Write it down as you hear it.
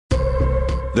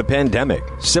The pandemic,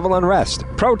 civil unrest,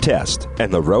 protest,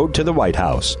 and the road to the White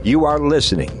House. You are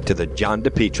listening to The John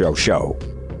DePetro Show.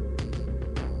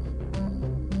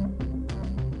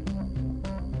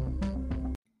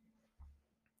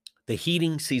 The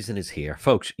heating season is here.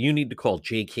 Folks, you need to call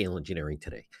JKL Engineering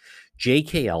today.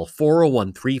 JKL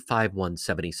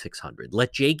 401-351-7600.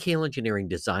 Let JKL Engineering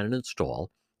design and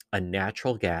install a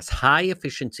natural gas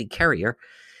high-efficiency carrier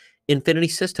Infinity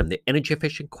system. The energy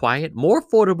efficient, quiet, more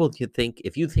affordable than you think.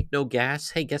 If you think no gas,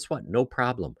 hey, guess what? No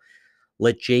problem.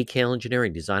 Let JKL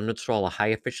Engineering design and install a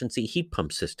high-efficiency heat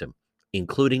pump system,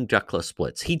 including ductless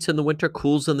splits. Heats in the winter,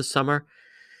 cools in the summer.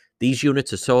 These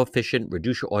units are so efficient,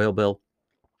 reduce your oil bill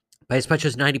by as much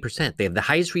as 90%. They have the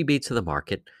highest rebates of the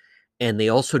market, and they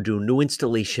also do new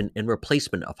installation and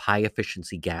replacement of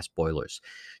high-efficiency gas boilers.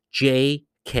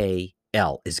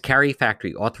 JKL is Carrier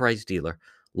Factory authorized dealer,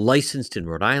 licensed in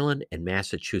Rhode Island and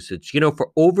Massachusetts. You know,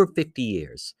 for over 50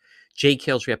 years,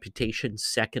 JKL's reputation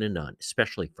second to none,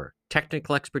 especially for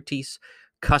technical expertise,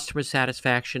 customer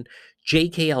satisfaction.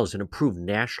 JKL is an approved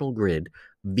National Grid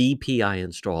VPI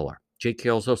installer.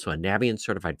 JKL is also a Navient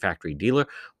certified factory dealer.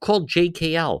 Call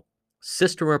JKL.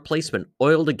 System replacement,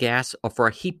 oil to gas, or for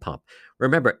a heat pump.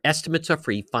 Remember, estimates are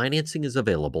free. Financing is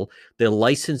available. They're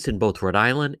licensed in both Rhode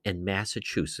Island and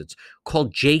Massachusetts. Call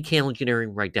JKL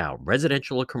Engineering right now,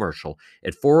 residential or commercial,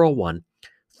 at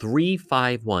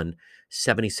 401-351-7600.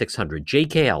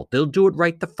 JKL, they'll do it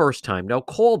right the first time. Now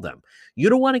call them. You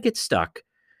don't want to get stuck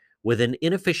with an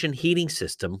inefficient heating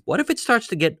system. What if it starts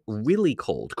to get really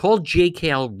cold? Call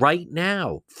JKL right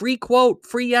now. Free quote,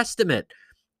 free estimate.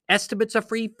 Estimates are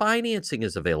free. Financing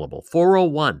is available.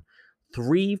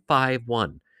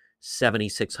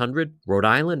 401-351-7600. Rhode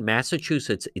Island,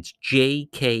 Massachusetts. It's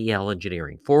JKL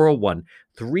Engineering.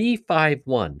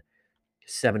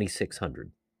 401-351-7600.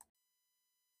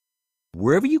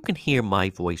 Wherever you can hear my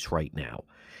voice right now,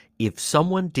 if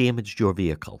someone damaged your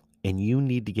vehicle and you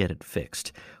need to get it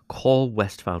fixed, call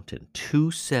West Fountain,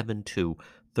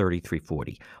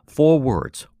 272-3340. 4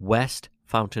 words, West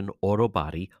Fountain Auto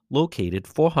Body, located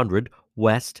 400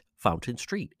 West Fountain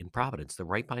Street in Providence. They're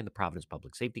right behind the Providence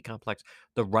Public Safety Complex.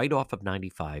 They're right off of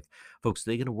 95. Folks,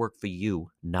 they're going to work for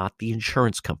you, not the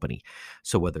insurance company.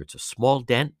 So whether it's a small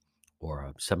dent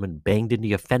or someone banged into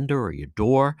your fender or your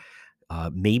door,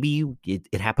 maybe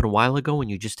it happened a while ago and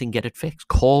you just didn't get it fixed,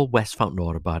 call West Fountain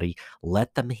Auto Body.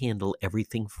 Let them handle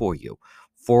everything for you.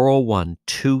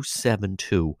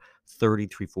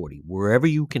 401-272-3340. Wherever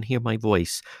you can hear my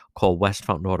voice, call West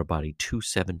Fountain Auto Body,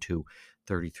 272-3340.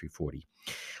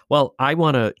 Well, I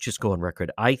want to just go on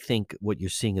record. I think what you're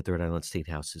seeing at the Rhode Island State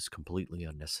House is completely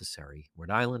unnecessary.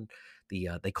 Rhode Island,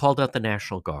 they called out the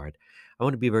National Guard. I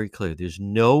want to be very clear. There's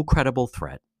no credible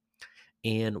threat.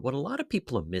 And what a lot of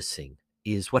people are missing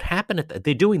is what happened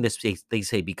they're doing this, they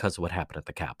say, because of what happened at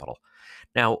the Capitol.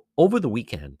 Now, over the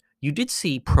weekend, you did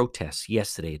see protests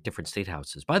yesterday at different state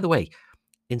houses. By the way,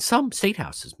 in some state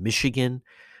houses, Michigan,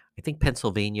 I think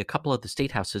Pennsylvania, a couple of the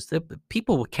state houses, the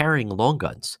people were carrying long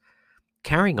guns,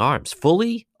 carrying arms,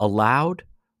 fully allowed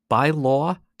by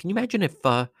law. Can you imagine if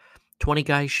 20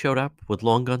 guys showed up with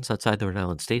long guns outside the Rhode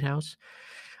Island State House?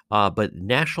 But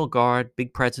National Guard,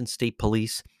 big presence, state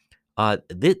police,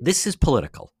 this is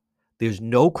political. There's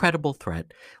no credible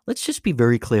threat. Let's just be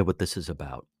very clear what this is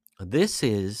about. This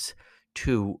is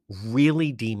to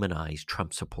really demonize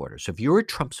Trump supporters. If you're a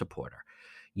Trump supporter,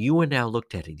 you are now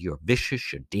looked at it. You're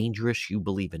vicious, you're dangerous, you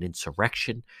believe in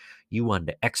insurrection, you want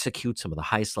to execute some of the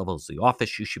highest levels of the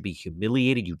office, you should be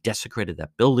humiliated, you desecrated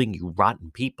that building, you rotten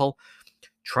people.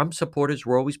 Trump supporters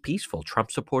were always peaceful.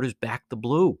 Trump supporters backed the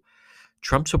blue.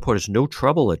 Trump supporters, no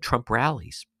trouble at Trump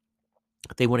rallies.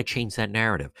 They want to change that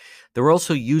narrative. They're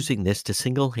also using this to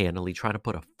single-handedly try to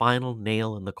put a final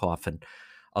nail in the coffin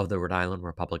of the Rhode Island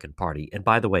Republican Party. And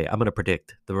by the way, I'm going to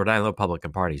predict the Rhode Island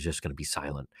Republican Party is just going to be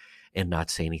silent and not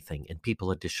say anything. And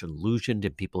people are disillusioned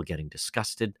and people are getting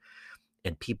disgusted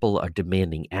and people are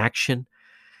demanding action.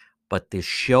 But this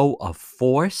show of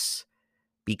force,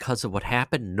 because of what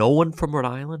happened, no one from Rhode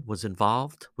Island was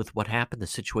involved with what happened, the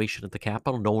situation at the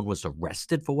Capitol. No one was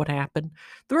arrested for what happened.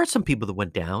 There are some people that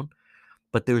went down,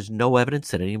 but there's no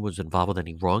evidence that anyone was involved with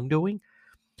any wrongdoing.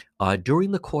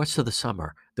 During the course of the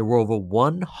summer, there were over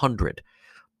 100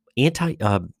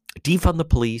 defund the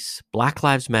police, Black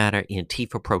Lives Matter,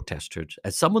 Antifa protesters.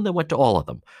 As someone that went to all of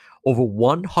them, over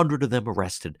 100 of them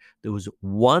arrested. There was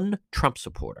one Trump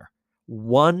supporter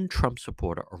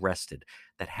arrested.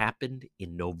 That happened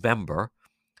in November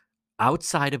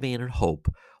outside of Ann and Hope,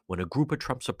 when a group of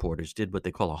Trump supporters did what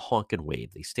they call a honk and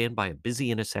wave. They stand by a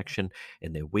busy intersection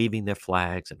and they're waving their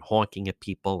flags and honking at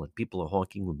people, and people are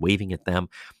honking and waving at them.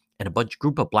 and a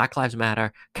group of Black Lives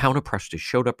Matter counter-protesters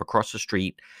showed up across the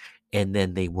street, and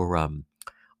then they were a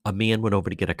man went over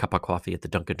to get a cup of coffee at the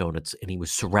Dunkin' Donuts, and he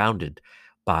was surrounded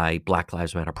by Black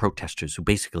Lives Matter protesters who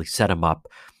basically set him up,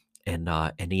 and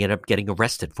he ended up getting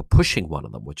arrested for pushing one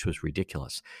of them, which was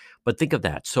ridiculous. But think of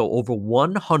that. So over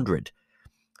 100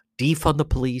 defund the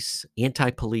police,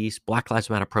 anti-police, Black Lives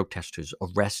Matter protesters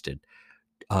arrested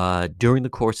during the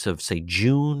course of, say,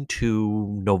 June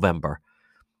to November,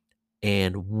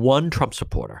 and one Trump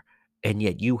supporter, and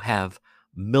yet you have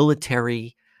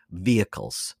military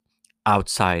vehicles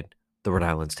outside the Rhode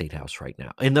Island State House right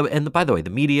now. And by the way, the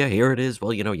media, here it is,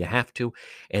 well, you have to,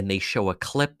 and they show a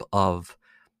clip of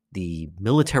the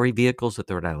military vehicles at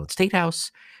the Rhode Island State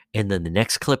House, and then the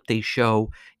next clip they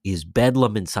show is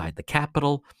bedlam inside the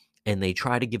Capitol, and they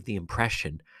try to give the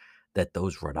impression that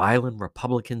those Rhode Island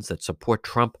Republicans that support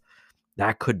Trump,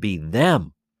 that could be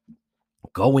them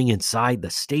going inside the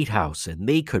State House, and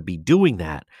they could be doing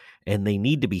that, and they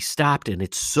need to be stopped. And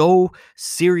it's so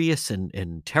serious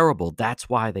and terrible. That's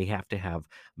why they have to have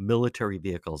military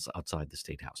vehicles outside the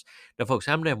State House. Now, folks,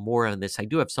 I'm going to have more on this. I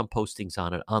do have some postings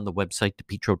on it on the website,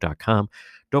 depetro.com.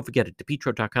 Don't forget it,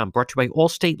 depetro.com, brought to you by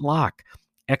Allstate Lock,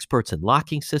 experts in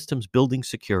locking systems, building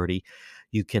security.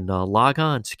 You can log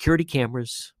on. Security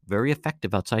cameras, very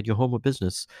effective outside your home or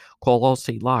business. Call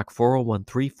Allstate Lock,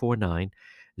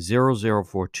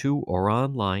 401-349-0042, or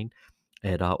online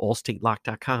at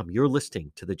allstatelock.com. You're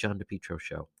listening to The John DePetro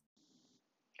Show.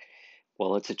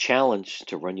 Well, it's a challenge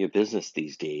to run your business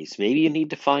these days. Maybe you need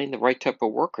to find the right type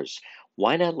of workers.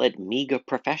 Why not let MEGA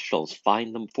Professionals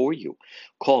find them for you?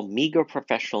 Call MEGA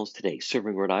Professionals today,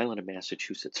 serving Rhode Island and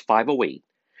Massachusetts,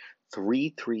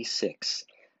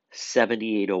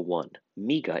 508-336-7801.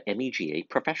 MEGA, M-E-G-A,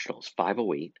 Professionals,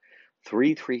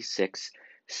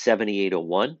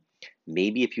 508-336-7801.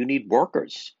 Maybe if you need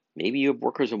workers, maybe you have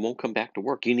workers that won't come back to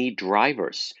work. You need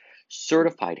drivers,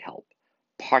 certified help,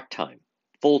 part-time,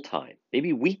 full-time,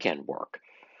 maybe weekend work.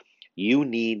 You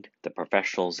need the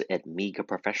professionals at MEGA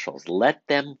Professionals. Let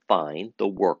them find the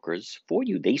workers for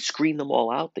you. They screen them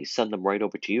all out. They send them right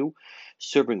over to you.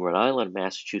 Serving Rhode Island,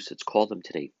 Massachusetts. Call them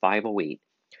today,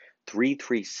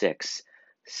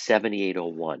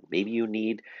 508-336-7801. Maybe you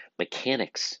need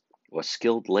mechanics or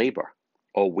skilled labor,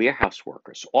 or warehouse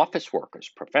workers, office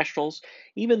workers, professionals,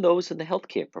 even those in the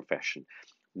healthcare profession.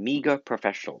 MEGA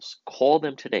Professionals. Call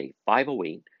them today,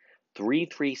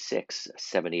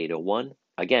 508-336-7801.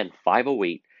 Again,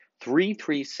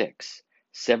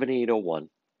 508-336-7801.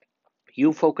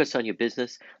 You focus on your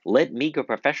business. Let MEGA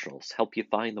Professionals help you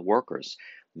find the workers.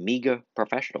 MEGA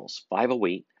Professionals,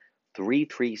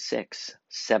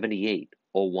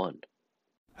 508-336-7801.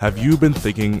 Have you been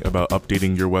thinking about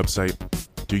updating your website?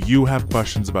 Do you have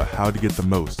questions about how to get the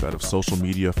most out of social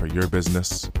media for your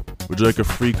business? Would you like a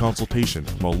free consultation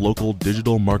from a local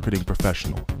digital marketing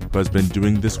professional who has been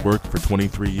doing this work for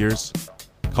 23 years?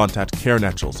 Contact Karen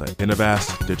Etchels at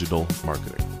Innovast Digital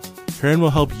Marketing. Karen will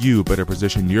help you better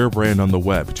position your brand on the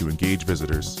web to engage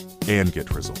visitors and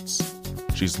get results.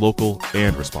 She's local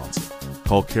and responsive.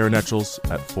 Call Karen Etchels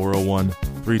at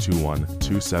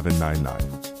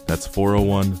 401-321-2799. That's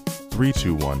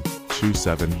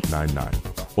 401-321-2799.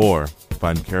 Or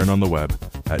find Karen on the web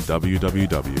at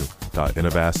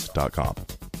www.innovast.com.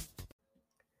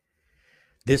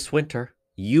 This winter,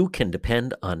 you can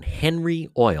depend on Henry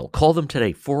Oil. Call them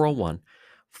today,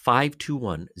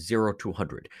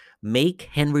 401-521-0200. Make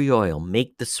Henry Oil,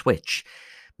 make the switch.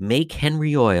 Make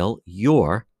Henry Oil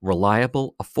your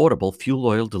reliable, affordable fuel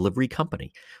oil delivery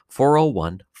company.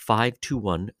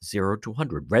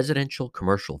 401-521-0200. Residential,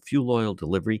 commercial fuel oil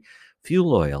delivery,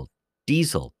 fuel oil,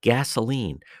 diesel,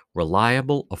 gasoline,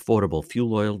 reliable, affordable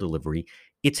fuel oil delivery.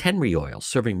 It's Henry Oil,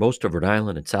 serving most of Rhode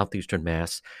Island and southeastern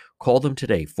Mass. Call them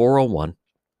today,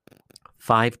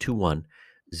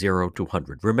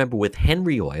 401-521-0200. Remember, with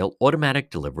Henry Oil, automatic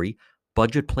delivery,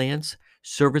 budget plans,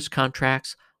 service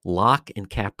contracts, lock and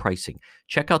cap pricing.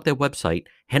 Check out their website,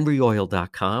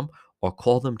 henryoil.com, or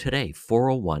call them today,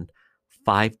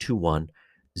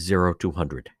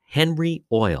 401-521-0200. Henry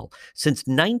Oil. Since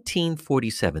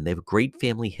 1947, they have a great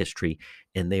family history,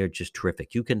 and they are just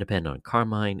terrific. You can depend on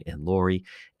Carmine and Lori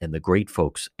and the great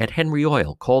folks at Henry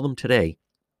Oil. Call them today,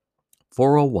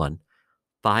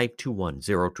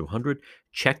 401-521-0200.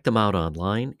 Check them out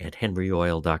online at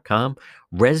henryoil.com.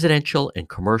 Residential and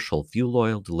commercial fuel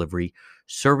oil delivery,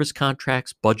 service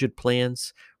contracts, budget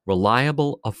plans,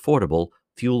 reliable, affordable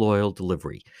fuel oil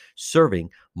delivery. Serving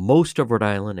most of Rhode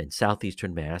Island and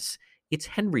southeastern Mass, it's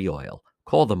Henry Oil.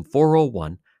 Call them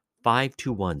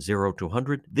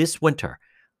 401-521-0200. This winter,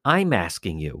 I'm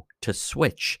asking you to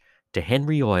switch to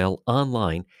Henry Oil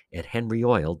online at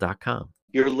henryoil.com.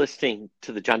 You're listening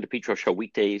to the John DePetro Show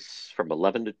weekdays from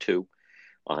 11 to 2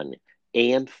 on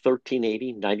AM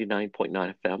 1380,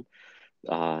 99.9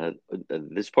 FM.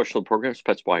 This portion of the program is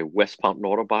sponsored by West Mountain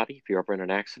Auto Body. If you're ever in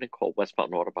an accident, call West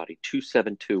Mountain Auto Body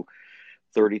 272-3340.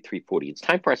 It's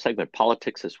time for our segment,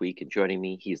 Politics This Week. And joining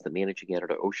me, he's the managing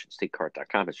editor of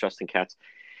OceanStateCart.com. It's Justin Katz.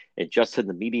 And Justin,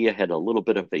 the media had a little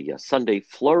bit of a Sunday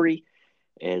flurry,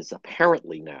 as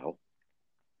apparently now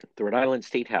the Rhode Island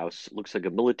State House looks like a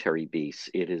military base.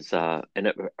 It is, from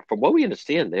what we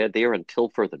understand, they're there until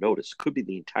further notice. Could be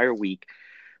the entire week.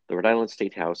 The Rhode Island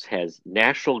State House has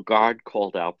National Guard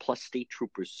called out, plus state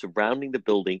troopers surrounding the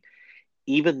building,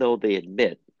 even though they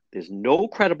admit there's no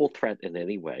credible threat in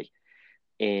any way.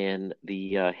 And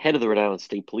the head of the Rhode Island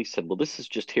State Police said, well, this is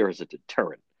just here as a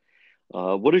deterrent.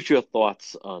 What is your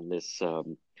thoughts on this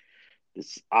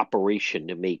this operation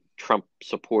to make Trump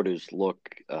supporters look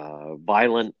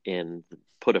violent and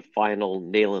put a final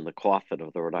nail in the coffin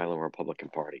of the Rhode Island Republican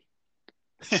Party?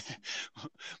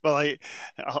 Well,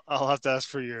 I'll have to ask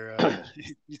for your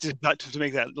to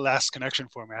make that last connection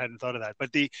for me. I hadn't thought of that,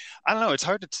 but I don't know. It's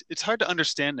hard to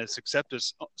understand this except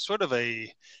as sort of an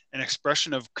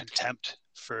expression of contempt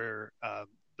for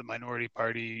the minority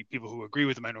party, people who agree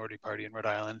with the minority party in Rhode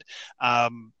Island.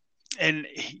 And,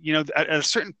 you know, at a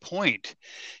certain point,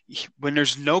 when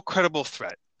there's no credible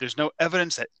threat, there's no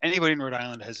evidence that anybody in Rhode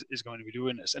Island is going to be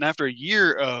doing this. And after a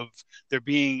year of there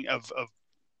being of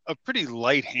a pretty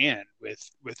light hand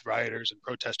with rioters and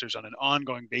protesters on an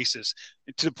ongoing basis,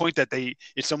 to the point that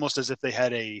it's almost as if they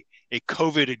had a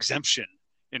COVID exemption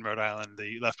in Rhode Island,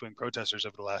 the left-wing protesters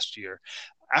over the last year.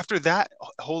 After that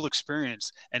whole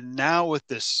experience, and now with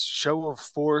this show of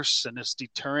force and this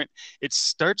deterrent, it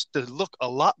starts to look a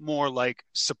lot more like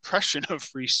suppression of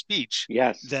free speech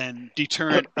than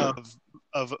deterrent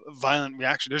of violent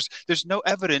reaction. There's no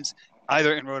evidence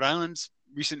either in Rhode Island's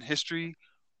recent history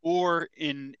or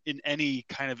in any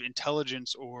kind of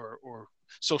intelligence or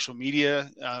social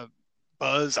media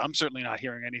buzz. I'm certainly not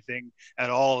hearing anything at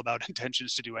all about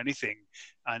intentions to do anything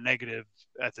negative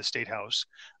at the State House.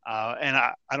 And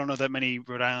I don't know that many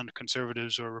Rhode Island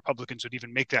conservatives or Republicans would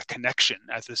even make that connection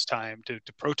at this time to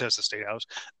protest the State House.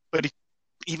 But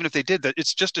even if they did that,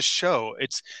 it's just a show.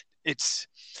 It's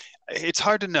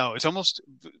hard to know. It's almost,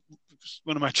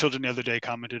 one of my children the other day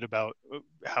commented about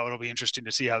how it'll be interesting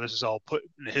to see how this is all put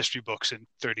in the history books in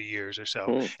 30 years or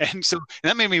so. And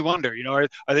that made me wonder, you know, are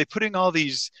they putting all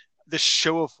this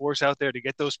show of force out there to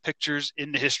get those pictures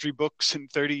in the history books in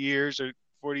 30 years or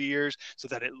 40 years so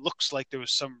that it looks like there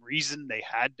was some reason they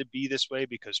had to be this way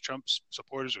because Trump's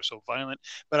supporters are so violent?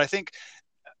 But I think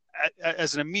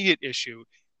as an immediate issue,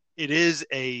 it is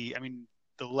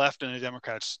the left and the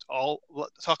Democrats all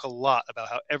talk a lot about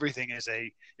how everything is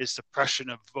suppression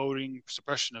of voting,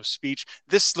 suppression of speech.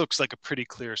 This looks like a pretty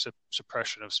clear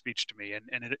suppression of speech to me,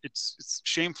 and it's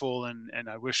shameful, and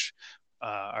I wish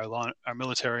our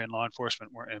military and law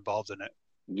enforcement weren't involved in it.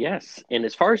 Yes, and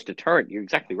as far as deterrent, you're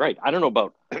exactly right. I don't know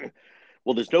about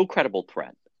well, there's no credible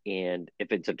threat, and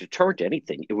if it's a deterrent to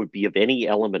anything, it would be of any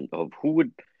element of who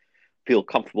would feel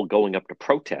comfortable going up to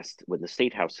protest when the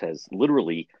State House has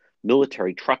literally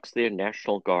military trucks there,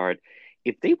 National Guard.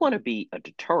 If they want to be a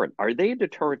deterrent, are they a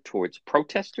deterrent towards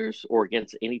protesters or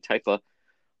against any type of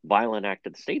violent act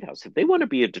at the State House? If they want to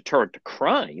be a deterrent to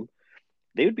crime,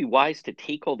 they would be wise to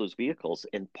take all those vehicles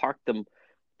and park them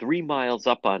 3 miles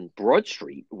up on Broad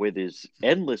Street, where there's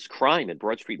endless crime in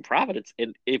Broad Street and Providence.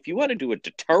 And if you want to do a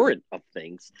deterrent of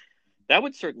things, that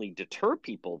would certainly deter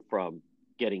people from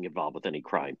getting involved with any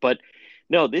crime. But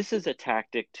no, this is a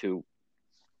tactic to,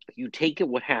 you take it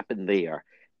what happened there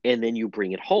and then you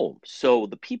bring it home. So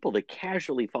the people that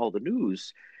casually follow the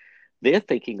news, they're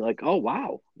thinking like, oh,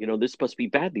 wow, you know, this must be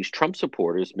bad. These Trump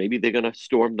supporters, maybe they're going to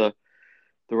storm the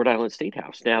Rhode Island State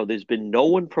House. Now, there's been no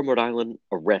one from Rhode Island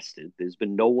arrested. There's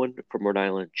been no one from Rhode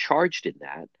Island charged in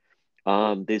that.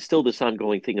 There's still this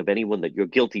ongoing thing of anyone that you're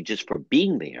guilty just for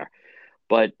being there.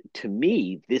 But to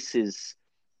me, this is,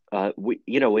 as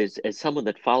someone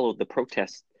that followed the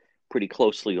protests pretty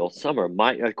closely all summer,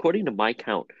 according to my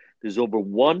count, there's over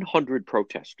 100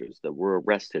 protesters that were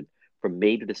arrested from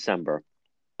May to December.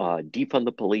 Defund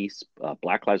the police,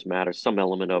 Black Lives Matter, some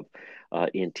element of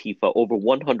Antifa, over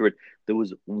 100. There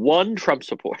was one Trump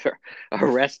supporter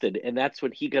arrested, and that's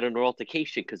when he got an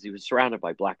altercation because he was surrounded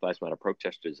by Black Lives Matter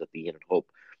protesters at the Inn and Hope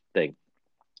thing.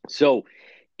 So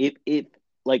if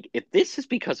this is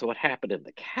because of what happened in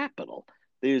the Capitol,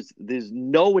 there's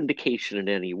no indication in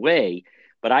any way.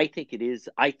 But I think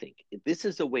this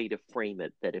is a way to frame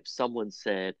it, that if someone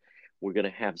said we're going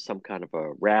to have some kind of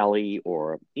a rally,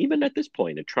 or even at this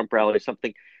point, a Trump rally or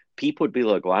something, people would be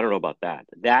like, well, I don't know about that.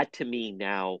 That to me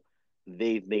now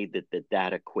they've made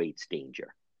that equates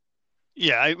danger.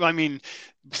 Yeah, I mean,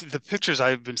 the pictures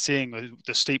I've been seeing with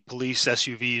the state police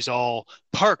SUVs all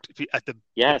parked at the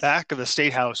Yes, back of the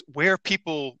state house, where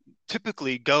people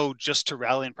typically go just to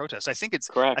rally and protest. I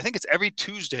correct. think it's every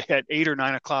Tuesday at 8 or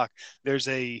 9 o'clock. There's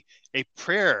a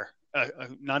prayer, a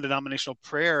non-denominational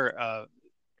prayer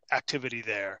activity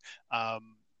there.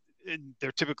 And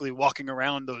they're typically walking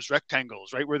around those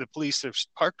rectangles, right where the police are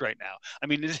parked right now. I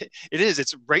mean,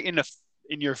 it's right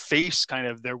in your face, kind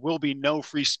of. There will be no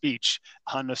free speech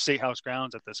on the state house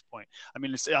grounds at this point. I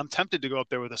mean, I'm tempted to go up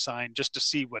there with a sign just to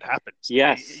see what happens.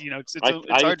 Yes. It's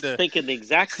hard to. Thinking the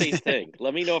exact same thing.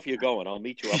 Let me know if you're going. I'll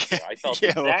meet you up there. I felt the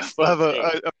Yeah, exact we'll same have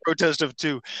thing. a protest of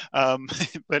two.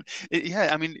 But yeah,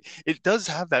 I mean, it does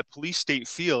have that police state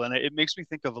feel, and it makes me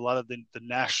think of a lot of the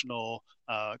national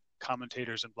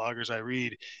commentators and bloggers I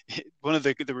read. One of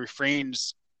the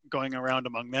refrains going around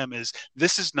among them is,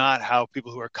 "This is not how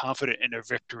people who are confident in their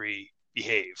victory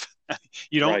behave."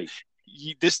 You don't. Right.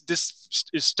 This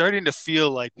is starting to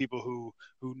feel like people who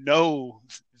know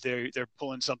they're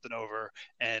pulling something over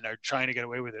and are trying to get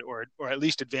away with it, or at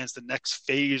least advance the next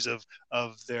phase of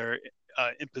their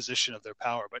imposition of their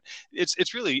power. But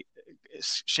it's really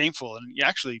shameful, and you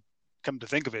actually come to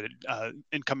think of it,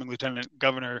 incoming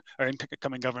Governor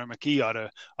McKee ought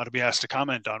to be asked to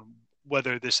comment on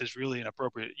whether this is really an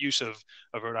appropriate use of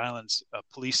Rhode Island's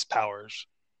police powers.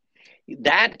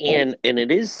 That and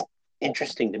it is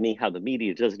interesting to me how the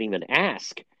media doesn't even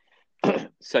ask,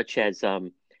 such as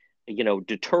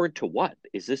deterrent to what?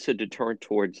 Is this a deterrent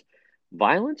towards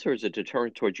violence, or is it a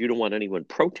deterrent towards you don't want anyone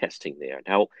protesting there?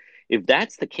 Now, if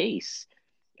that's the case,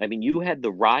 I mean, you had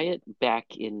the riot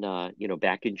back in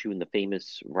June, the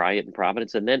famous riot in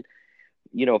Providence, and then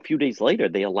a few days later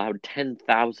they allowed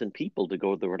 10,000 people to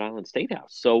go to the Rhode Island State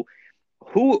House. So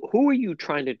who are you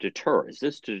trying to deter? Is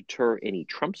this to deter any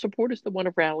Trump supporters that want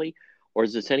to rally, or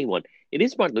is this anyone? It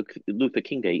is Martin Luther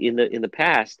King Day. In the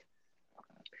past,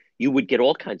 you would get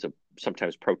all kinds of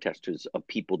sometimes protesters of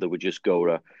people that would just go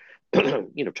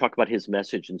to talk about his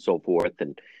message and so forth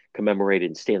and commemorate it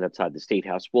and stand outside the State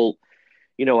House. Well,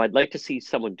 I'd like to see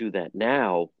someone do that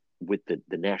now with the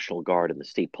National Guard and the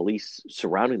state police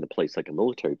surrounding the place like a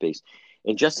military base.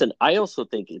 And Justin, I also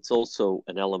think it's also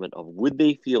an element of, would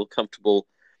they feel comfortable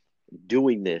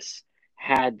doing this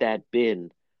had that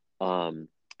been,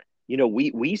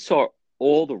 we saw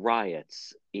all the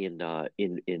riots in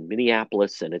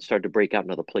Minneapolis, and it started to break out in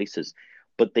other places,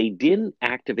 but the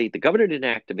governor didn't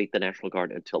activate the National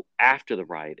Guard until after the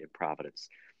riot in Providence.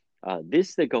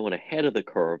 They're going ahead of the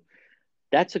curve.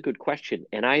 That's a good question.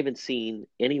 And I haven't seen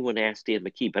anyone ask Dan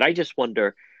McKee, but I just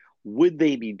wonder, would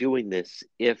they be doing this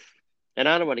and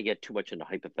I don't want to get too much into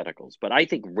hypotheticals, but I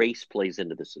think race plays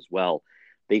into this as well.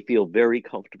 They feel very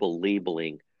comfortable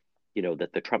labeling, that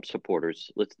the Trump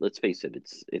supporters, let's face it,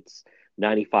 it's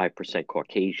 95%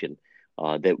 Caucasian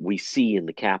that we see in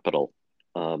the Capitol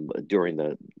during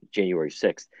the January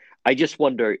 6th. I just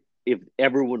wonder if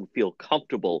everyone feel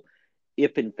comfortable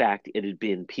if in fact it had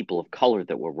been people of color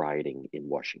that were rioting in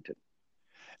Washington.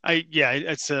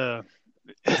 It's an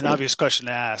obvious question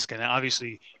to ask, and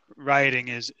obviously rioting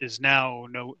is now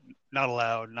not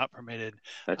allowed, not permitted.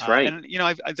 That's right. And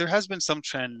there has been some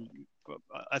trend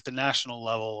at the national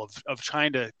level of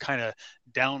trying to kind of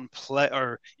downplay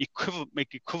or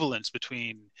make equivalence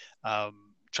between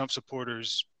Trump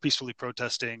supporters peacefully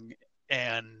protesting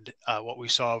and what we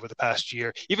saw over the past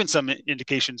year, even some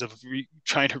indications of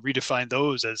trying to redefine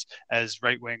those as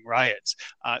right-wing riots.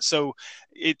 So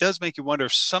it does make you wonder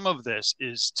if some of this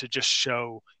is to just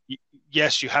show,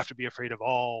 yes, you have to be afraid of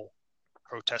all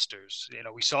protesters.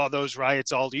 We saw those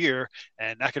riots all year,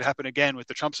 and that could happen again with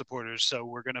the Trump supporters. So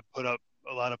we're going to put up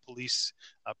a lot of police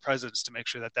presence to make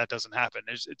sure that doesn't happen.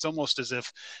 It's almost as if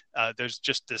there's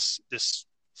just this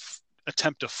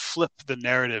attempt to flip the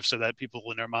narrative so that people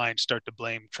in their mind start to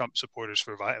blame Trump supporters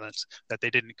for violence that they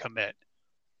didn't commit.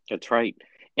 That's right.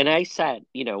 And I sat,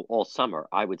 all summer,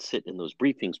 I would sit in those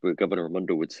briefings where Governor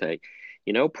Raimondo would say,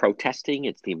 protesting,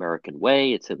 it's the American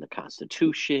way, it's in the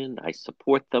Constitution, I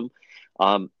support them.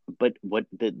 But what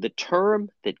the term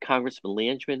that Congressman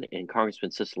Langevin and Congressman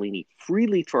Cicilline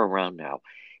freely throw around now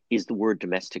is the word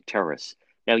domestic terrorists.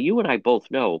 Now, you and I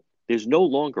both know there's no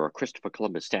longer a Christopher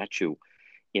Columbus statue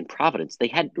in Providence. They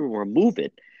had to remove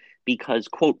it because,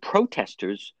 quote,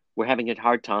 protesters were having a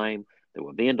hard time. They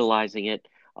were vandalizing it.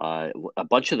 A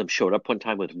bunch of them showed up one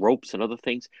time with ropes and other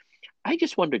things. I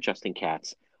just wonder, Justin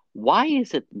Katz, why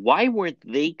weren't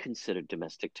they considered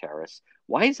domestic terrorists?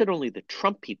 Why is it only the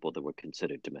Trump people that were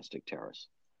considered domestic terrorists?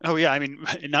 Oh yeah, I mean,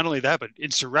 not only that, but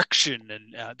insurrection,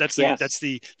 and that's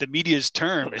the media's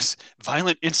term is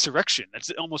violent insurrection.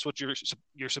 That's almost what you're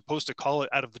supposed to call it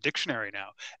out of the dictionary now.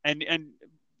 And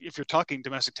if you're talking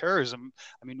domestic terrorism,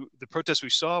 I mean, the protests we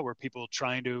saw were people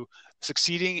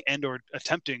succeeding and or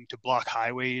attempting to block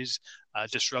highways,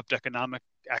 disrupt economic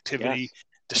activity,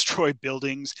 destroy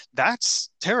buildings. That's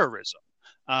terrorism.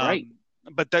 Right.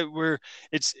 But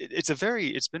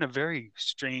it's been a very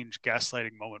strange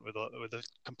gaslighting moment with a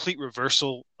complete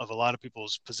reversal of a lot of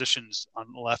people's positions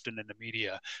on the left and in the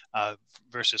media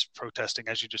versus protesting,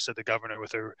 as you just said, the governor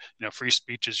with her free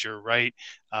speech is your right.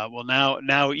 Well,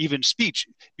 now even speech,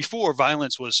 before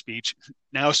violence was speech,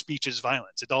 now speech is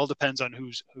violence. It all depends on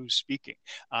who's speaking,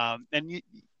 and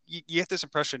you get this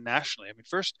impression nationally. I mean,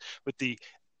 first with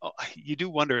you do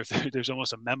wonder if there's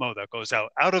almost a memo that goes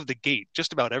out of the gate.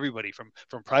 Just about everybody from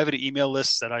private email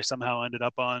lists that I somehow ended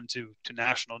up on to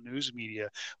national news media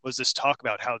was this talk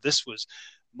about how this was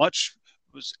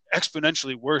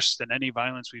exponentially worse than any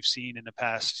violence we've seen in the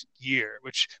past year,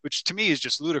 which to me is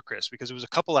just ludicrous, because it was a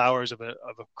couple hours of a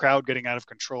crowd getting out of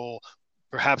control,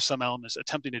 perhaps some elements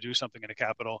attempting to do something in a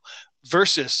Capitol,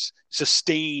 versus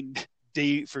sustained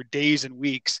for days and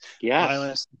weeks,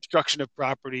 violence, destruction of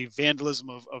property, vandalism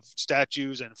of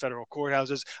statues and federal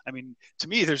courthouses. I mean, to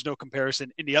me, there's no comparison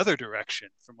in the other direction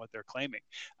from what they're claiming.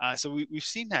 So we've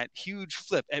seen that huge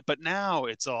flip, but now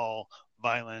it's all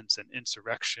violence and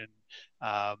insurrection.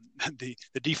 The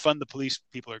defund the police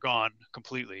people are gone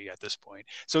completely at this point.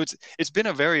 So it's been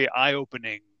a very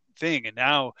eye-opening thing, and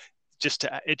now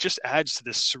it just adds to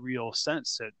this surreal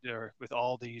sense that with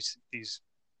all this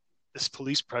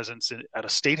police presence at a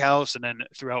state house and then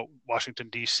throughout Washington,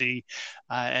 D.C.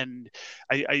 And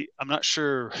I'm not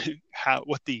sure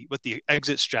what the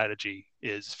exit strategy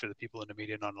is for the people in the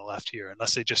media and on the left here,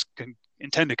 unless they just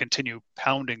intend to continue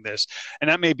pounding this. And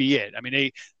that may be it. I mean,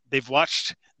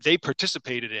 they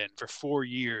participated in for 4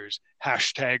 years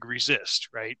 #resist,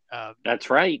 right? That's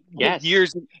right. Yes.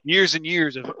 Years and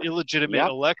years of illegitimate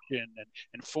election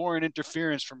and foreign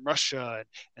interference from Russia,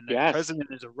 and the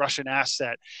president is a Russian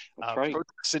asset.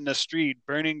 Protests in the street,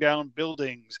 burning down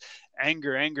buildings,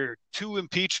 anger, 2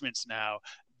 impeachments now.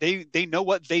 They know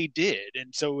what they did,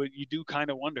 and so you do kind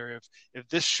of wonder if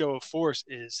this show of force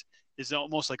is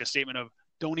almost like a statement of,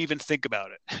 don't even think about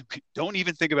it. Don't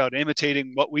even think about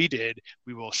imitating what we did.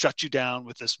 We will shut you down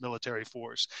with this military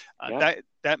force.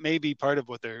 That may be part of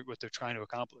what they're trying to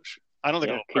accomplish. I don't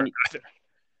think it'll work either.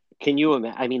 Can you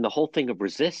imagine? I mean, the whole thing of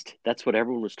resist, that's what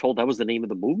everyone was told. That was the name of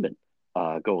the movement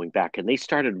going back. And they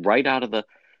started right out of the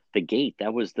gate.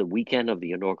 That was the weekend of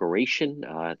the inauguration.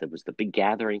 There was the big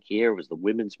gathering here. It was the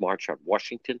Women's March on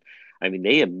Washington. I mean,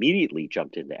 they immediately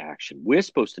jumped into action. We're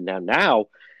supposed to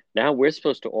now we're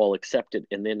supposed to all accept it,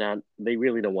 and they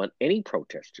really don't want any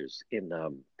protesters in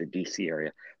the D.C.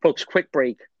 area. Folks, quick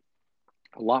break.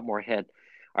 A lot more ahead.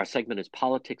 Our segment is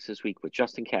Politics This Week with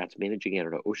Justin Katz, managing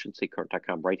editor at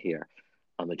OceanStateCurrent.com, right here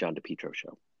on the John DePetro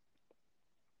Show.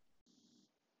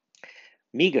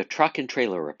 MEGA Truck and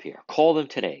Trailer Repair. Call them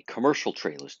today. Commercial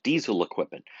trailers, diesel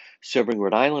equipment, serving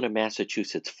Rhode Island and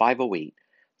Massachusetts.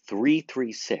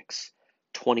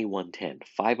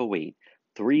 508-336-2110.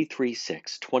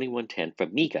 508-336-2110 for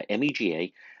MEGA,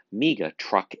 MEGA, MEGA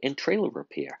Truck and Trailer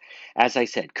Repair. As I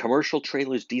said, commercial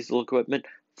trailers, diesel equipment,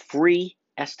 free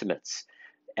estimates,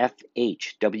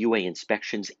 FHWA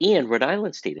inspections, and Rhode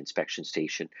Island State Inspection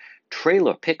Station,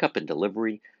 trailer pickup and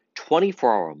delivery,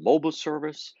 24-hour mobile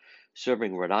service,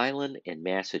 serving Rhode Island and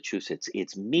Massachusetts.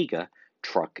 It's MEGA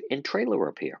Truck and Trailer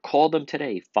Repair. Call them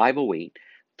today,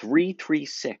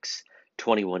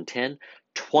 508-336-2110.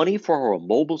 24-hour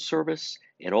mobile service,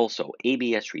 and also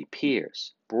ABS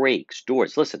repairs, brakes,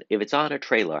 doors. Listen, if it's on a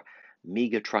trailer,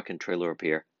 MEGA Truck and Trailer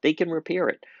Repair, they can repair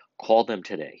it. Call them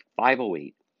today,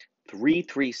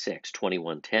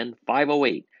 508-336-2110,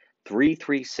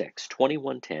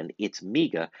 508-336-2110. It's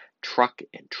MEGA Truck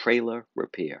and Trailer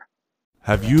Repair.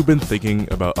 Have you been thinking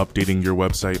about updating your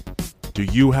website? Do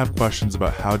you have questions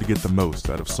about how to get the most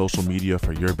out of social media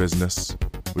for your business?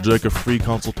 Would you like a free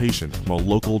consultation from a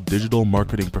local digital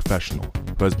marketing professional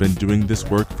who has been doing this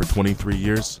work for 23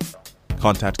 years?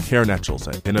 Contact Karen Etchels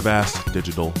at Innovast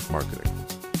Digital Marketing.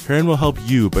 Karen will help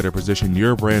you better position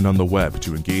your brand on the web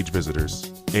to engage visitors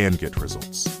and get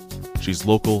results. She's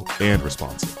local and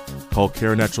responsive. Call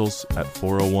Karen Etchels at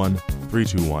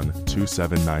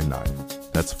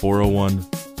 401-321-2799. That's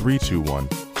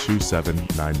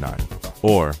 401-321-2799.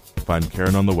 Or find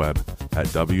Karen on the web at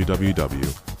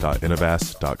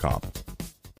www.innovast.com.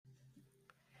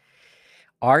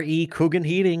 R.E. Coogan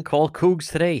Heating. Call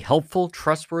Cougs today. Helpful,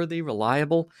 trustworthy,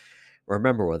 reliable.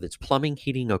 Remember, whether it's plumbing,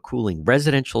 heating, or cooling,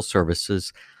 residential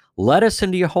services, let us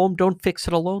into your home. Don't fix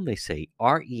it alone, they say.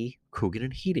 R.E. Coogan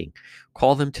and Heating.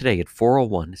 Call them today at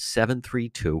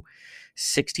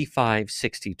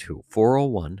 401-732-6562.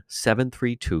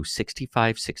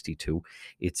 401-732-6562.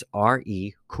 It's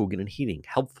R.E. Coogan and Heating.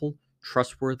 Helpful,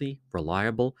 trustworthy,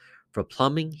 reliable. For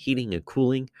plumbing, heating, and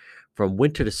cooling, from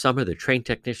winter to summer, the trained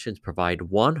technicians provide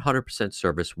 100%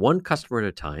 service, one customer at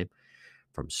a time.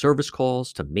 From service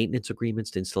calls to maintenance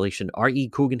agreements to installation, R.E.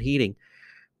 Coogan Heating,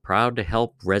 proud to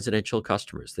help residential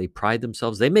customers. They pride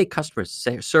themselves. They make customer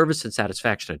service and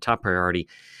satisfaction a top priority.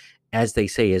 As they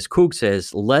say, as Coog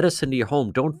says, let us into your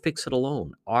home. Don't fix it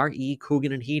alone. R.E.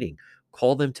 Coogan and Heating.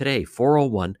 Call them today,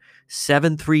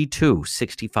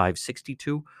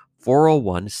 401-732-6562.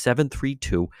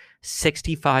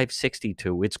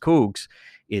 401-732-6562. It's Cougs.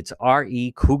 It's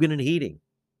R.E. Coogan and Heating.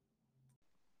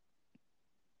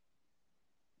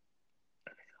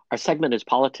 Our segment is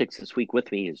Politics This Week.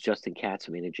 With me is Justin Katz,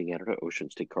 managing editor at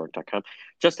OceanStateCurrent.com.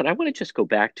 Justin, I want to just go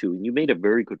back to, and you made a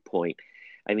very good point.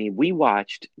 I mean, we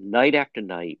watched night after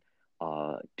night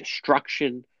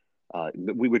destruction.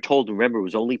 We were told, remember, it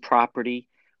was only property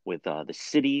with the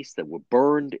cities that were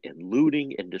burned and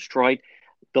looting and destroyed.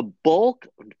 The bulk,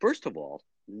 first of all,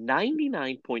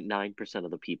 99.9%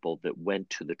 of the people that went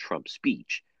to the Trump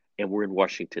speech and were in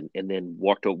Washington and then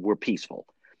walked over were peaceful.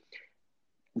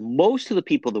 Most of the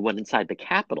people that went inside the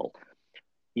Capitol,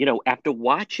 you know, after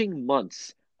watching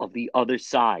months of the other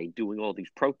side doing all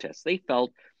these protests, they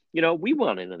felt, you know, we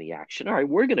want in on the action. All right,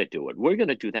 we're going to do it. We're going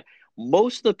to do that.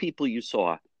 Most of the people you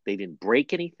saw, they didn't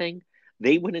break anything.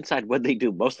 They went inside. What they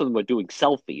do, most of them were doing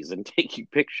selfies and taking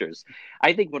pictures.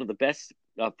 I think one of the best,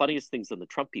 funniest things on the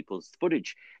Trump people is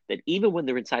footage that even when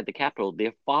they're inside the Capitol,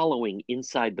 they're following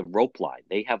inside the rope line.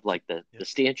 They have like the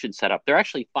stanchion set up. They're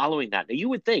actually following that. Now, you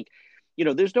would think, you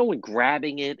know, there's no one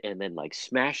grabbing it and then like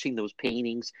smashing those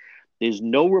paintings. There's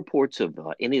no reports of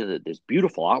any of the, there's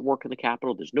beautiful artwork in the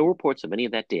Capitol. There's no reports of any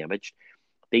of that damage.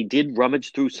 They did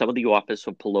rummage through some of the office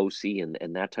of Pelosi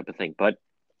and that type of thing. But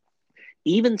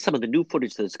even some of the new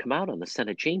footage that has come out on the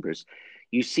Senate chambers,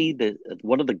 you see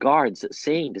one of the guards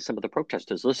saying to some of the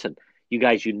protesters, listen, you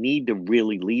guys, you need to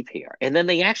really leave here. And then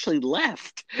they actually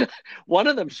left. One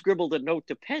of them scribbled a note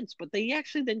to Pence, but they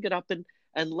actually then got up and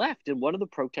left. And one of the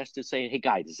protesters saying, hey,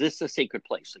 guys, is this a sacred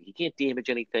place? So you can't damage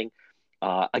anything.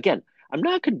 Again, I'm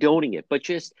not condoning it, but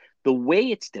just the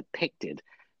way it's depicted.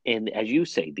 And as you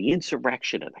say, the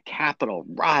insurrection and the Capitol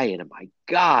riot, and my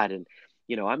God. And,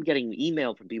 you know, I'm getting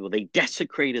email from people. They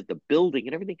desecrated the building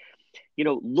and everything. You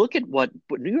know, look at what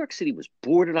New York City was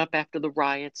boarded up after the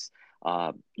riots.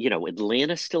 You know,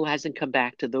 Atlanta still hasn't come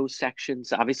back to those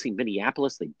sections. Obviously,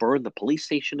 Minneapolis, they burned the police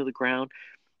station to the ground.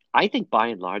 I think by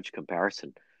and large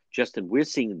comparison, Justin, we're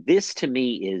seeing this to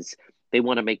me is they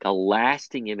want to make a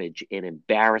lasting image and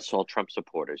embarrass all Trump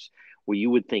supporters where you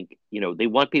would think, you know, they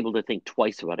want people to think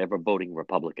twice about ever voting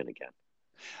Republican again.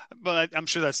 Well, I'm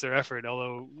sure that's their effort,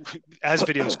 although as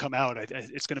videos come out,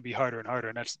 it's going to be harder and harder,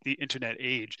 and that's the internet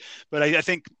age. But I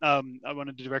think I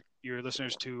wanted to direct your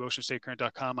listeners to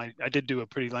OceanStateCurrent.com. I did do a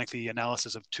pretty lengthy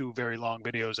analysis of two very long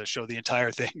videos that show the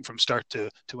entire thing from start to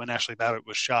when Ashley Babbitt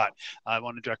was shot. I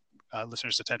want to direct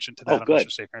listeners' attention to that on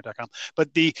OceanStateCurrent.com. But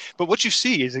what you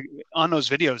see is on those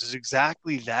videos is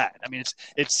exactly that. I mean,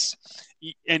 it's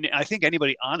and I think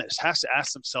anybody honest has to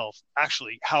ask themselves,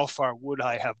 actually, how far would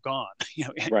I have gone, you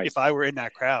know, right, if I were in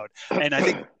that crowd? And I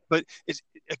think, but it's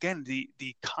again the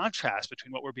contrast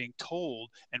between what we're being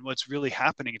told and what's really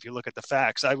happening. If you look at the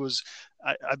facts, as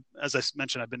I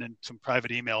mentioned, I've been in some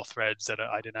private email threads that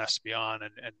I didn't ask to be on,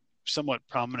 and somewhat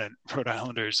prominent Rhode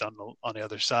Islanders on the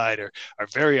other side are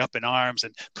very up in arms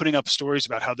and putting up stories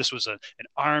about how this was an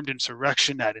armed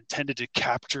insurrection that intended to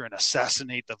capture and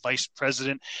assassinate the vice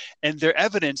president. And their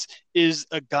evidence is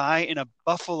a guy in a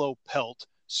buffalo pelt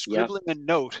scribbling a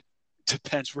note to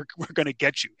Pence, we're going to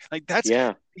get you. Like that's, you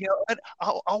know, and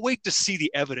I'll wait to see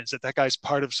the evidence that guy's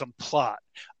part of some plot.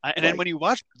 And then when you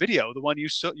watch the video, the one you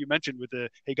mentioned with the,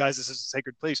 hey guys, this is a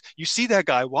sacred place, you see that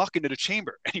guy walk into the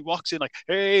chamber and he walks in like,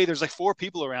 hey, there's like 4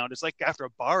 people around. It's like after a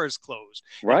bar is closed.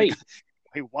 Right.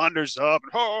 He wanders up.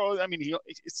 I mean,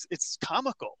 it's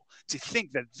comical to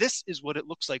think that this is what it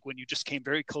looks like when you just came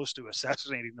very close to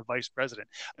assassinating the vice president.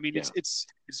 I mean, it's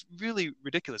really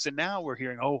ridiculous. And now we're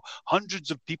hearing,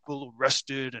 hundreds of people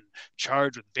arrested and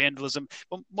charged with vandalism.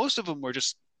 Well, most of them were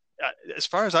just, as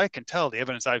far as I can tell, the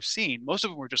evidence I've seen, most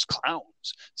of them were just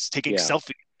clowns taking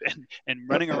selfies and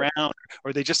running around,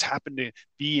 or they just happened to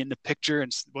be in the picture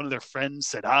and one of their friends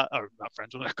said, or not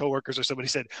friends, one of their coworkers or somebody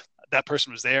said that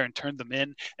person was there and turned them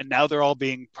in, and now they're all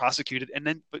being prosecuted. And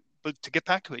then, but to get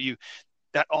back to it,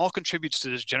 that all contributes to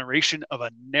this generation of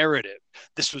a narrative.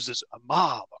 This was a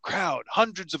mob, a crowd,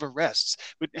 hundreds of arrests.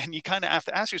 And you kind of have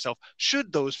to ask yourself,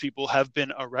 should those people have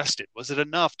been arrested? Was it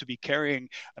enough to be carrying,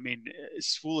 I mean,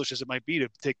 as foolish as it might be to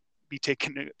be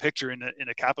taking a picture in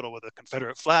a Capitol with a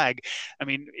Confederate flag? I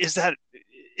mean, is that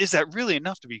really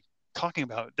enough to be talking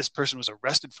about this person was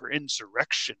arrested for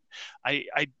insurrection? I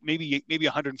maybe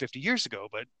 150 years ago,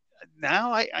 but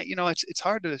now I it's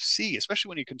hard to see, especially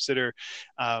when you consider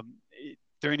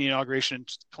during the inauguration in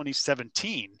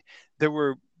 2017, there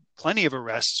were plenty of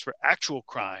arrests for actual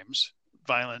crimes,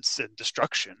 violence and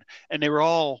destruction, and they were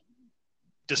all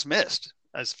dismissed,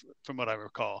 as from what I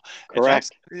recall.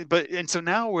 Correct. In fact, and so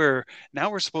now we're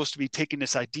supposed to be taking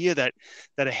this idea that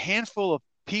a handful of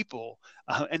people,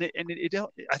 I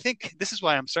think this is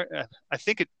why I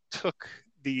think it took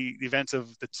the events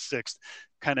of the 6th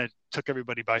kind of took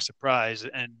everybody by surprise.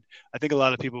 And I think a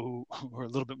lot of people who are a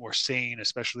little bit more sane,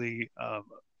 especially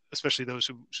those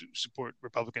who support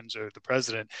Republicans or the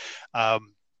president, are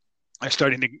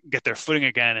starting to get their footing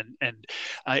again. And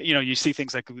you see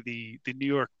things like the New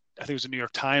York, I think it was a New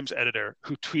York Times editor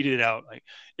who tweeted out, like,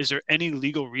 is there any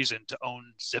legal reason to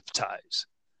own zip ties?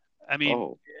 I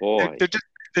mean,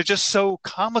 they're just so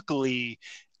comically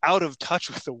out of touch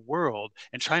with the world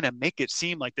and trying to make it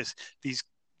seem like these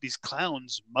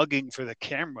clowns mugging for the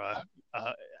camera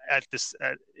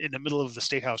in the middle of the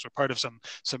State House were part of some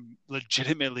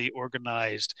legitimately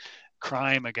organized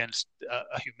crime against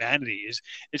humanity.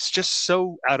 It's just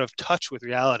so out of touch with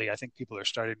reality. I think people are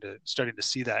starting to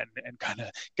see that and kind of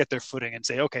get their footing and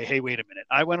say, okay, hey, wait a minute.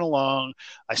 I went along.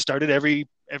 I started every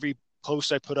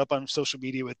post I put up on social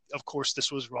media with, of course,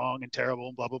 this was wrong and terrible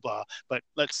and blah, blah, blah. But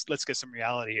let's get some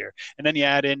reality here. And then you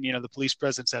add in, the police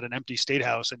presence at an empty State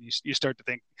House, and you start to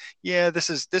think, yeah,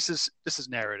 this is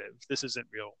narrative. This isn't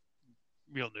real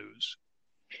news.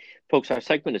 Folks, our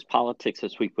segment is Politics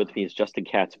This Week. With me is Justin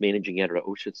Katz, managing editor at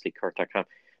OceanStateCurrent.com.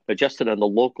 But Justin, on the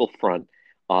local front,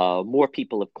 more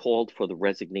people have called for the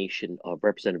resignation of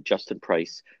Representative Justin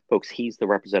Price. Folks, he's the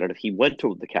representative. He went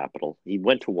to the Capitol. He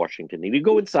went to Washington. He didn't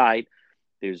go inside.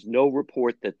 There's no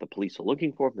report that the police are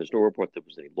looking for him. There's no report that there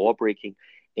was any law breaking.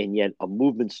 And yet a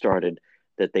movement started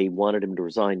that they wanted him to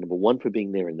resign, number one, for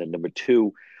being there. And then number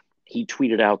two, he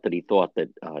tweeted out that he thought that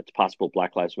it's possible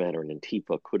Black Lives Matter and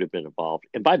Antifa could have been involved.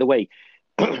 And by the way,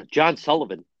 John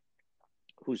Sullivan,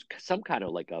 who's some kind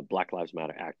of like a Black Lives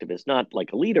Matter activist, not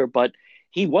like a leader, but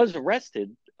he was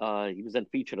arrested. He was then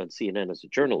featured on CNN as a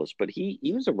journalist, but he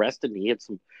was arrested and he had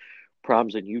some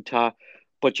problems in Utah.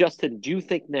 But Justin, do you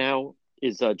think now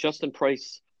is Justin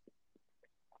Price,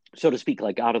 so to speak,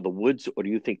 like out of the woods, or do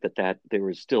you think that there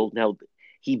is still now?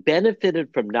 He benefited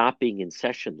from not being in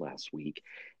session last week,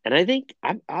 and I think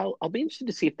I'll be interested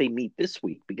to see if they meet this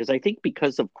week, because I think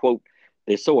because of, quote,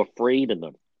 they're so afraid and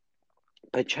the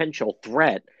potential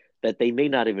threat that they may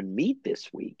not even meet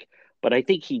this week. But I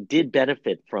think he did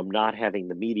benefit from not having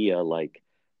the media like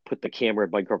put the camera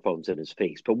and microphones in his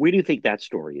face. But where do you think that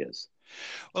story is?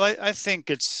 Well, I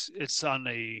think it's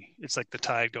like the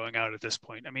tide going out at this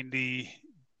point. I mean,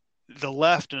 the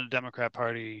left and the Democrat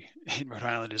Party in Rhode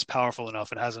Island is powerful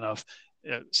enough and has enough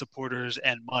supporters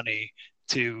and money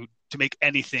to make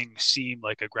anything seem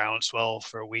like a groundswell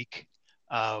for a week.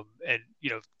 And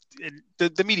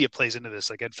the media plays into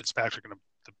this. Like Ed Fitzpatrick in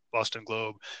the Boston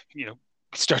Globe,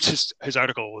 starts his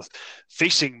article with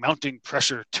 "facing mounting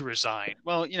pressure to resign."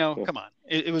 Well, come on.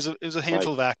 It was a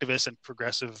handful of activists and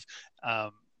progressive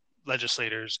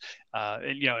legislators,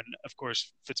 and of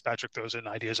course Fitzpatrick throws in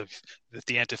ideas of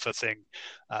the Antifa thing,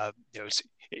 it's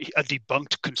a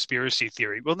debunked conspiracy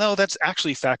theory. Well, no, that's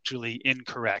actually factually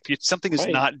incorrect. Something is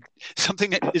not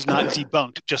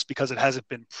debunked just because it hasn't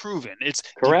been proven. It's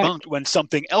correct. Debunked when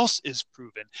something else is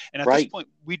proven. And at this point,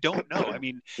 we don't know. I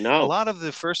mean, a lot of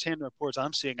the firsthand reports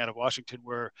I'm seeing out of Washington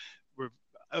were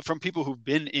from people who've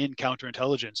been in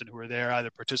counterintelligence and who were there either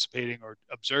participating or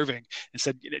observing, and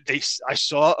said I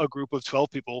saw a group of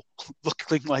 12 people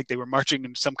looking like they were marching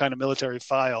in some kind of military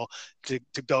file to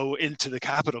go into the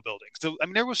Capitol building. So, I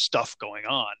mean, there was stuff going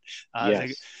on.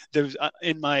 Yes. There's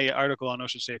in my article on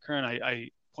Ocean State Current, I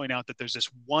point out that there's this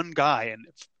one guy,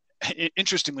 and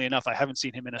interestingly enough, I haven't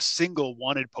seen him in a single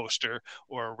wanted poster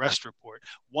or arrest report.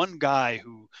 One guy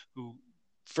who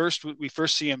we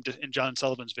first see him in John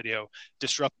Sullivan's video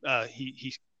disrupt.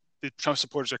 He the Trump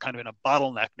supporters are kind of in a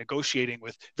bottleneck negotiating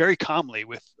very calmly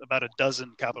with about a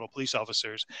dozen Capitol Police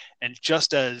officers. And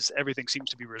just as everything seems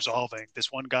to be resolving,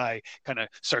 this one guy kind of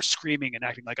starts screaming and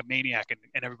acting like a maniac.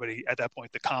 And everybody at that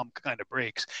point, the calm kind of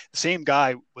breaks. The same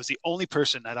guy was the only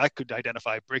person that I could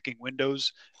identify breaking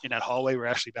windows in that hallway where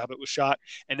Ashley Babbitt was shot.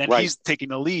 And then he's taking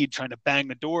the lead, trying to bang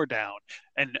the door down.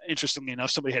 And interestingly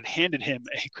enough, somebody had handed him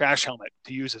a crash helmet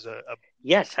to use as a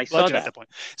yes, I saw that at that point.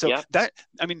 So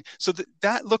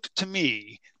that looked to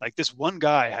me like this one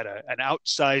guy had an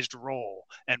outsized role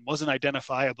and wasn't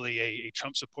identifiably a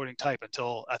Trump supporting type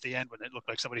until at the end, when it looked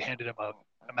like somebody handed him a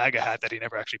MAGA hat that he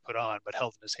never actually put on but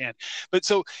held in his hand. But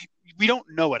so we don't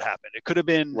know what happened. It could have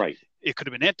been It could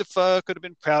have been Antifa, could have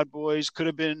been Proud Boys, could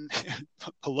have been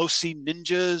Pelosi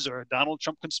ninjas or a Donald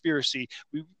Trump conspiracy.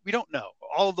 We don't know.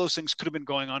 All of those things could have been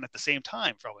going on at the same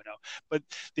time, for all we know. But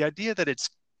the idea that it's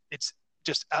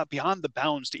just beyond the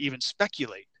bounds to even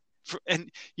speculate. And,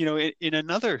 in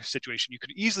another situation, you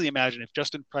could easily imagine if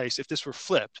Justin Price, if this were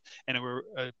flipped and it were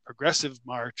a progressive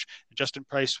march, and Justin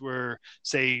Price were,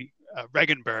 say,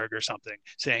 Regenberg or something,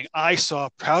 saying, I saw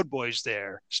Proud Boys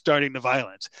there starting the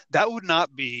violence. That would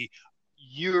not be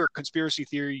your conspiracy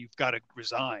theory, you've got to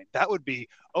resign. That would be,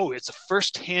 it's a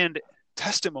firsthand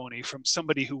testimony from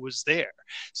somebody who was there.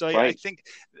 So I think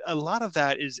a lot of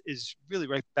that is really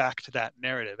right back to that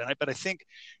narrative. But I think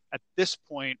at this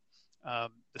point,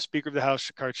 the Speaker of the House,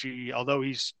 Shekarchi, although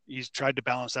he's tried to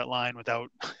balance that line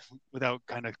without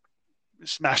kind of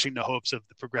smashing the hopes of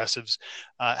the progressives,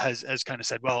 has kind of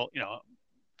said, well,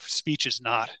 speech is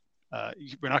not.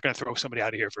 We're not going to throw somebody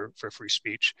out of here for free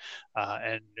speech.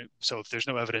 And so if there's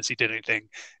no evidence he did anything,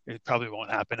 it probably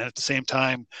won't happen. And at the same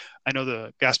time, I know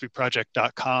the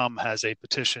GatsbyProject.com has a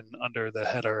petition under the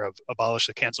header of Abolish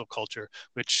the Cancel Culture,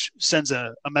 which sends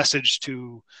a message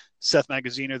to Seth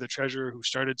Magaziner, the treasurer who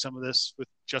started some of this with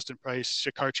Justin Price,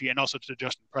 Shekarchi, and also to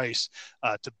Justin Price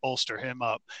to bolster him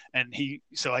up. And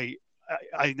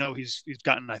I know he's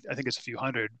gotten, I think it's a few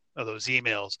hundred of those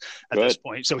emails at this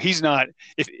point. So he's not,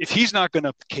 if he's not going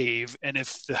to cave, and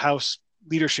if the House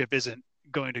leadership isn't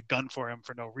going to gun for him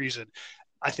for no reason,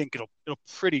 I think it'll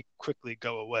pretty quickly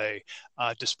go away,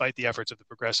 despite the efforts of the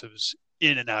progressives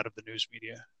in and out of the news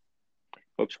media.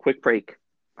 Folks, quick break.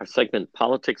 Our segment,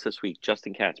 Politics This Week,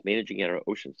 Justin Katz, managing editor,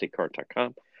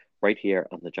 OceanStateCard.com, right here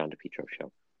on the John DePietro Show.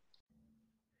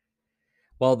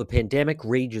 While the pandemic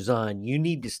rages on, you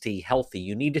need to stay healthy.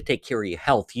 You need to take care of your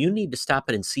health. You need to stop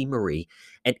in and see Marie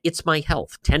at It's My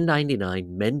Health,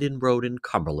 1099 Menden Road in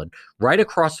Cumberland, right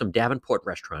across from Davenport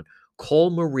Restaurant.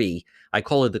 Call Marie. I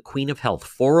call her the Queen of Health,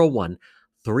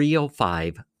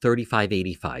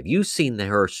 401-305-3585. You've seen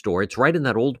her store. It's right in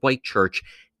that old white church.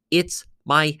 It's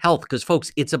My Health, because,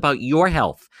 folks, it's about your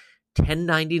health.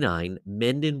 1099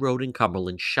 Menden Road in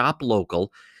Cumberland. Shop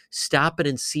local. Stop in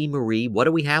and see Marie. What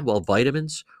do we have? Well,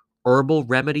 vitamins, herbal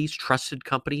remedies, trusted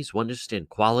companies who understand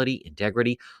quality,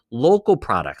 integrity, local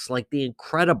products like the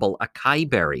incredible acai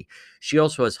berry. She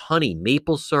also has honey,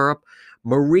 maple syrup.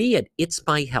 Marie at It's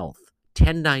My Health,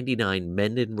 1099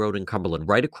 Menden Road in Cumberland,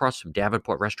 right across from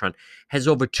Davenport Restaurant, has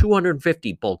over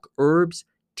 250 bulk herbs,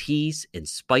 teas, and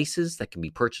spices that can be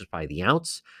purchased by the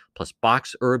ounce, plus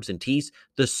box herbs and teas.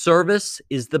 The service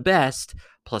is the best,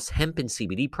 plus hemp and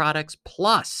CBD products,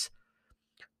 plus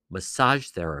massage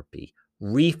therapy,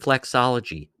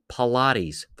 reflexology,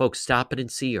 Pilates. Folks, stop it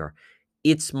and see her.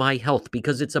 It's My Health,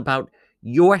 because it's about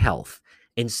your health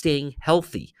and staying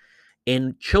healthy.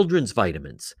 And children's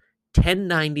vitamins,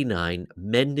 1099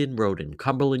 Menden Road in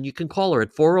Cumberland. You can call her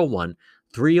at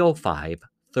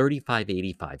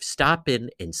 401-305-3585. Stop in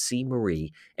and see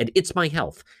Marie and It's My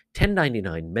Health,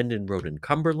 1099 Menden Road in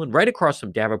Cumberland, right across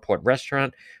from Davenport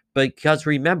Restaurant. Because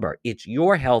remember, it's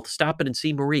your health. Stop in and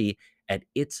see Marie at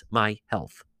It's My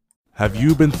Health. Have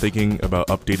you been thinking about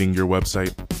updating your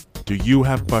website? Do you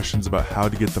have questions about how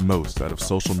to get the most out of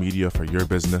social media for your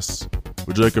business?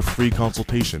 Would you like a free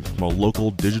consultation from a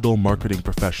local digital marketing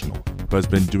professional who has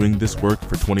been doing this work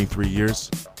for 23 years?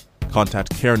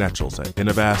 Contact Karen Etchels at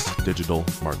Innovast Digital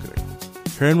Marketing.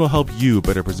 Karen will help you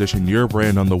better position your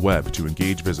brand on the web to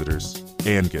engage visitors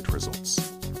and get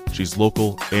results. She's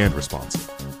local and responsive.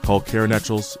 Call Karen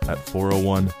Etchels at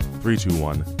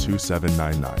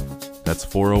 401-321-2799. That's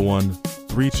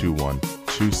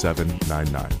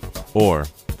 401-321-2799. Or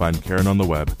find Karen on the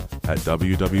web at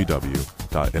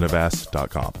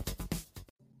www.innovast.com.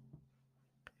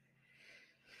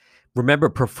 Remember,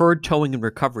 Preferred Towing and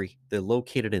Recovery. They're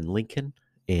located in Lincoln,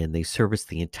 and they service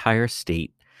the entire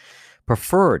state.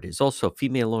 Preferred is also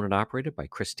female owned and operated by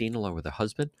Christine, along with her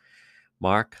husband,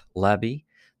 Mark Labby.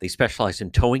 They specialize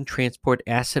in towing, transport,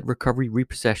 asset recovery,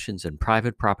 repossessions, and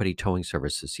private property towing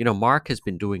services. You know, Mark has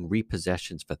been doing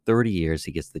repossessions for 30 years.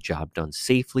 He gets the job done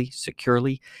safely,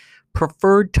 securely.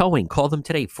 Preferred Towing. Call them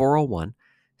today,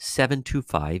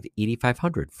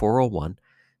 401-725-8500,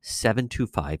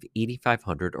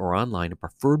 401-725-8500, or online at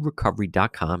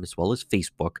preferredrecovery.com, as well as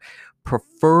Facebook.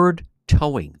 Preferred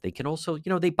Towing. They can also,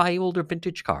 they buy older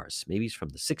vintage cars. Maybe it's from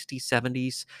the 60s,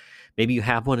 70s. Maybe you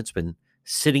have one that's been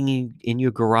sitting in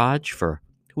your garage for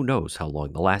who knows how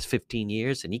long, the last 15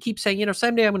 years. And you keep saying,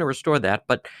 someday I'm going to restore that.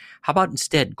 But how about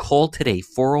instead call today,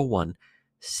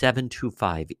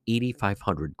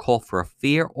 401-725-8500. Call for a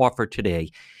fair offer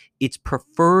today. It's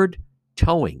Preferred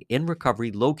Towing in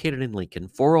Recovery, located in Lincoln,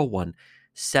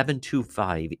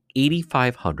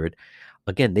 401-725-8500.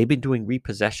 Again, they've been doing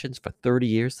repossessions for 30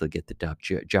 years. They'll get the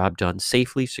job done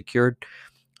safely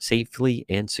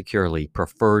and securely.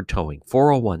 Preferred Towing,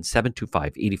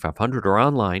 401-725-8500, or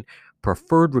online,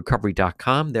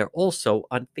 preferredrecovery.com. They're also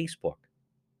on Facebook.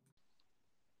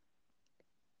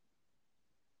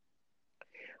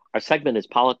 Our segment is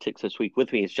Politics This Week.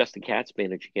 With me is Justin Katz,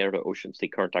 managing editor at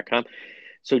OceanStateCurrent.com.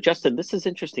 So, Justin, this is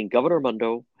interesting. Governor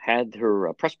Raimondo had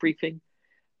her press briefing.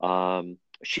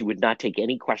 She would not take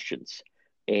any questions.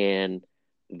 And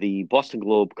the Boston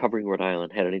Globe, covering Rhode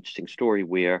Island, had an interesting story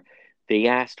where they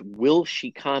asked, will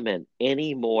she comment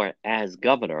any more as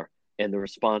governor? And the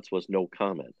response was no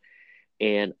comment.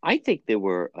 And I think there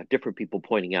were different people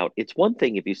pointing out, it's one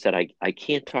thing if you said, I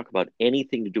can't talk about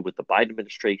anything to do with the Biden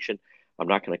administration. I'm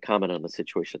not going to comment on the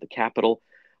situation at the Capitol.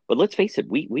 But let's face it,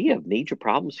 we have major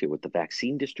problems here with the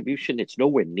vaccine distribution. It's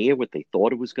nowhere near what they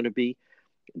thought it was going to be.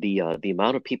 The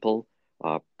amount of people,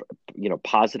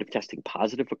 testing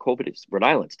positive for COVID is Rhode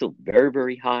Island still very,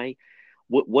 very high.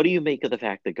 What do you make of the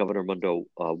fact that Governor Raimondo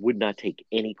would not take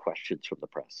any questions from the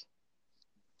press?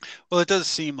 Well, it does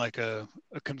seem like a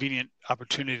convenient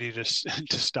opportunity to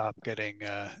stop getting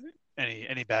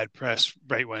any bad press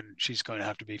right when she's going to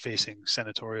have to be facing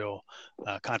senatorial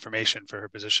confirmation for her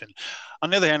position. On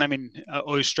the other hand, I mean,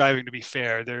 always striving to be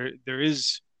fair, it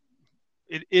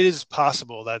is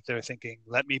possible that they're thinking,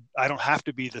 I don't have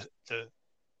to be the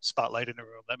spotlight in the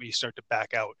room. Let me start to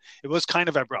back out. It was kind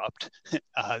of abrupt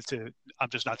I'm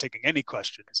just not taking any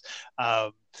questions.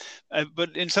 But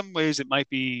in some ways it might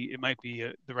be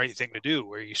the right thing to do,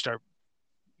 where you start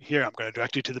here. I'm going to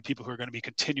direct you to the people who are going to be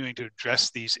continuing to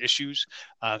address these issues.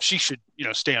 She should,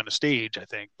 stay on the stage, I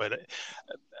think. But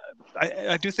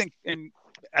I do think, and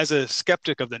as a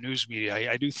skeptic of the news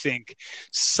media, I do think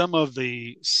some of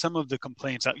the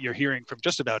complaints that you're hearing from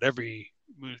just about every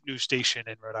news station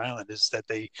in Rhode Island is that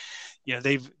they've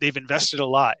invested a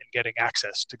lot in getting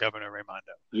access to Governor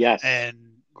Raimondo. Yes, and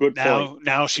good point.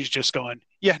 Now she's just going,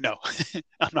 yeah, no,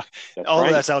 I'm not. That's all right.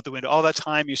 of that's out the window. All that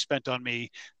time you spent on me.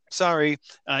 Sorry,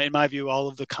 in my view, all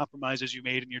of the compromises you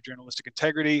made in your journalistic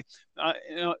integrity,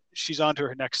 she's on to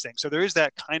her next thing. So there is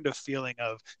that kind of feeling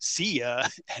of see ya,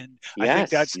 and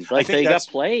yes, I think they got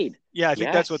played. Yeah, I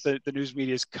think that's what the news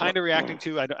media is kind of reacting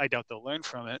to. I doubt they'll learn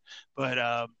from it,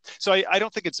 but so I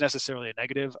don't think it's necessarily a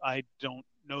negative. I don't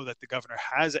know that the governor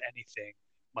has anything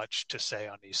much to say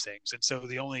on these things, and so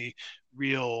the only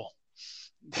real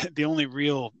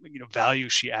value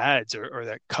she adds or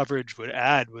that coverage would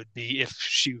add would be if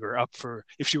she were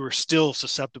still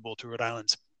susceptible to Rhode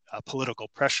Island's political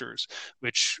pressures,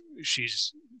 which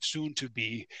she's soon to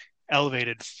be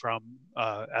elevated from,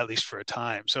 at least for a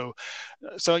time. So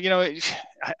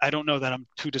I don't know that I'm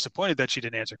too disappointed that she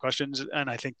didn't answer questions, and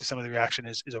I think some of the reaction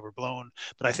is overblown,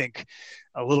 but I think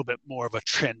a little bit more of a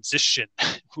transition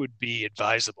would be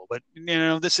advisable. But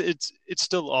it's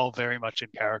still all very much in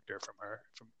character from her,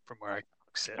 from where I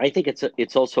sit. I think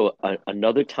it's also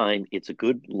another time. It's a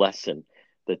good lesson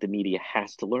that the media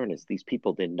has to learn is these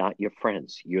people, they're not your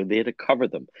friends. You're there to cover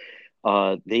them.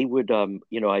 They would,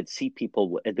 I'd see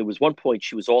people, and there was one point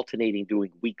she was alternating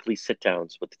doing weekly sit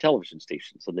downs with the television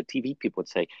stations, and the TV people would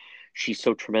say, she's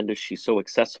so tremendous, she's so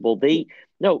accessible.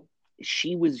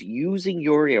 She was using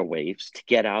your airwaves to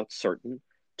get out certain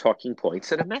talking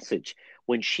points and a message.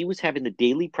 When she was having the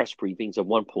daily press briefings at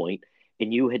one point,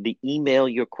 and you had to email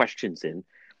your questions in,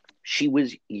 she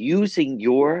was using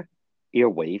your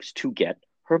airwaves to get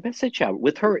her message out.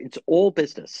 With her, it's all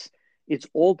business. It's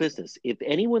all business. If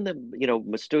anyone that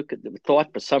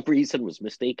thought for some reason was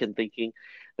mistaken thinking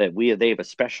that they have a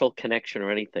special connection or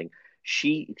anything,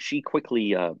 she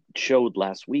quickly showed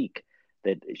last week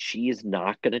that she is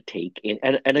not going to take in.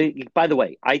 And by the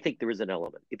way, I think there is an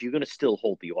element. If you're going to still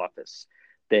hold the office,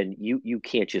 then you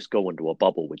can't just go into a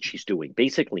bubble, which she's doing.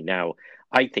 Basically now,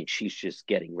 I think she's just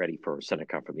getting ready for her Senate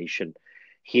confirmation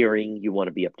hearing. You want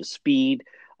to be up to speed.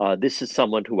 This is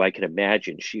someone who I can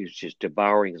imagine she's just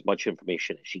devouring as much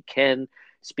information as she can,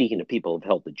 speaking to people who've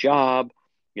held the job.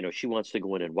 She wants to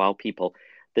go in and wow people.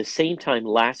 The same time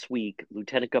last week,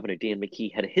 Lieutenant Governor Dan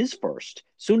McKee had his first,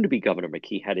 soon to be Governor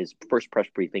McKee had his first press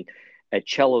briefing at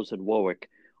Cellos in Warwick.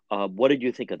 What did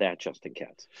you think of that, Justin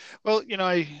Katz? Well,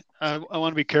 I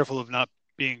want to be careful of not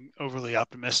being overly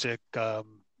optimistic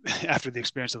after the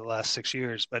experience of the last 6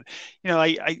 years, but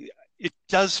it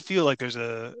does feel like there's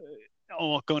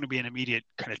going to be an immediate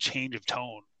kind of change of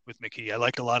tone with McKee. I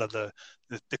like a lot of the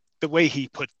way he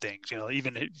put things.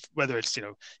 Even whether it's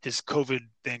his COVID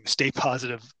thing, stay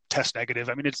positive, test negative.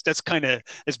 I mean, it's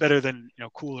better than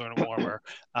cooler and warmer.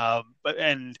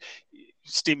 And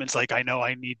statements like, I know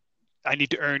I need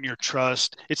to earn your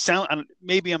trust.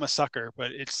 Maybe I'm a sucker,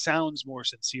 but it sounds more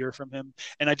sincere from him.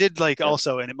 And I did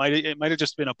also, and it might have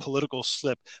just been a political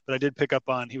slip, but I did pick up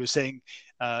on, he was saying,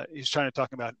 he was trying to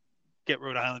talk about get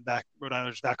Rhode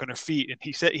Islanders back on their feet.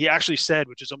 And he actually said,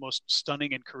 which is almost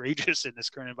stunning and courageous in this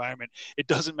current environment, it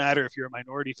doesn't matter if you're a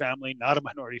minority family, not a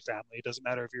minority family. It doesn't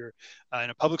matter if you're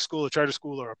in a public school, a charter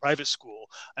school, or a private school.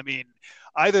 I mean,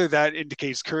 either that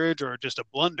indicates courage or just a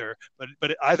blunder,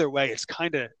 but either way, it's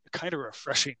kind of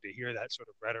refreshing to hear that sort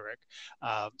of rhetoric.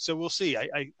 So we'll see.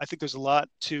 I think there's a lot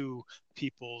to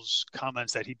people's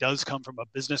comments that he does come from a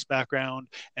business background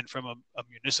and from a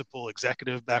municipal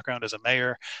executive background as a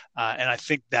mayor, and I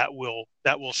think that will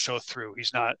show through.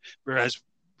 He's not, whereas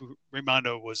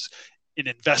Raimondo was an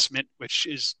investment, which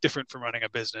is different from running a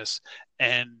business,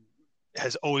 and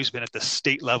has always been at the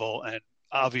state level, and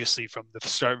obviously from the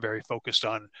start very focused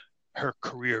on her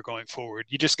career going forward.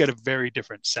 You just get a very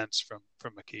different sense from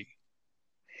McKee.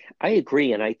 I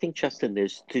agree, and I think, Justin,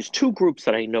 there's two groups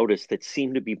that I noticed that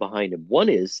seem to be behind him. One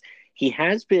is he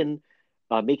has been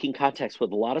making contacts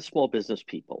with a lot of small business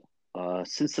people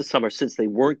since the summer, since they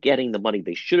weren't getting the money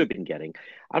they should have been getting.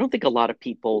 I don't think a lot of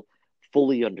people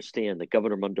fully understand that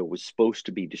Governor Raimondo was supposed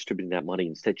to be distributing that money.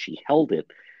 Instead, she held it,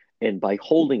 and by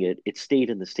holding it, it stayed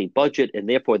in the state budget, and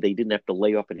therefore they didn't have to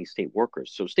lay off any state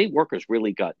workers. So state workers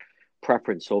really got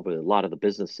preference over a lot of the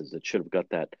businesses that should have got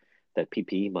that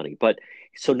PPE money. But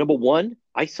so number one,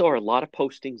 I saw a lot of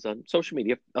postings on social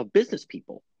media of business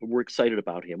people who were excited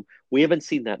about him. We haven't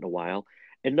seen that in a while.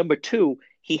 And number two,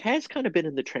 he has kind of been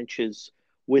in the trenches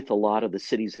with a lot of the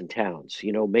cities and towns.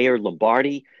 Mayor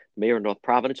Lombardi, Mayor of North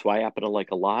Providence, who I happen to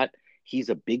like a lot, he's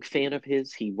a big fan of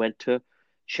his. He went to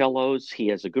Cellos. He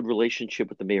has a good relationship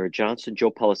with the Mayor of Johnson,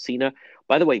 Joe Policina.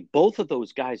 By the way, both of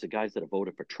those guys are guys that have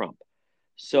voted for Trump.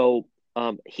 So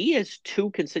he has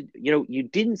two you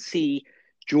didn't see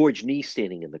George Nee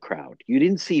standing in the crowd. You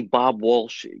didn't see Bob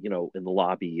Walsh, in the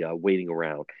lobby waiting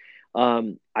around.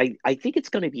 I think it's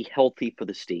going to be healthy for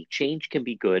the state. Change can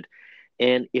be good.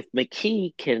 And if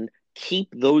McKee can keep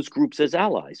those groups as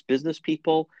allies, business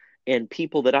people and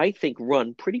people that I think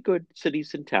run pretty good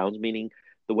cities and towns, meaning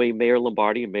the way Mayor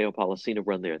Lombardi and Mayor Policina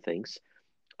run their things,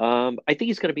 I think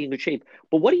he's going to be in good shape.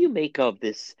 But what do you make of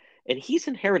this? And he's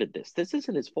inherited this. This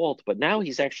isn't his fault, but now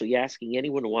he's actually asking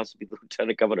anyone who wants to be the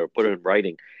lieutenant governor to put it in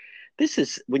writing. This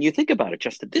is, when you think about it,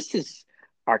 Justin, this is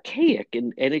archaic.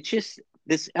 And it's just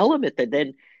this element that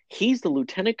then he's the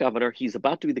lieutenant governor, he's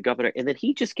about to be the governor, and then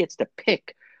he just gets to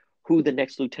pick who the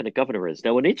next lieutenant governor is.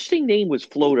 Now, an interesting name was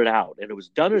floated out, and it was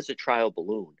done as a trial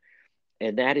balloon,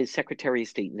 and that is Secretary of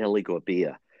State Nellie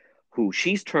Gorbea, who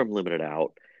she's term limited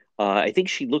out. I think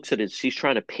she looks at it, she's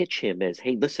trying to pitch him as,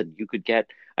 hey, listen, you could get,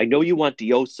 I know you want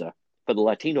Diosa for the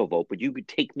Latino vote, but you could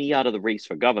take me out of the race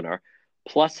for governor.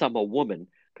 Plus, I'm a woman,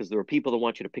 because there are people that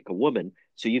want you to pick a woman,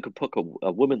 so you could pick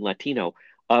a woman Latino.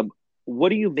 What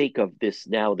do you make of this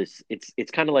now?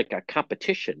 It's kind of like a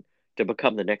competition to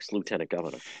become the next lieutenant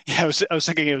governor. Yeah, I was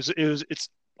thinking it's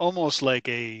almost like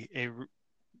a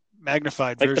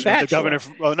magnified like version of the governor.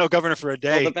 Governor for a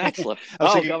day. Oh, The Bachelor.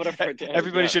 Governor for a day.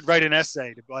 Everybody should write an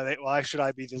essay. Why should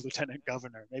I be the lieutenant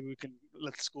governor? Maybe we can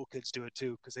let the school kids do it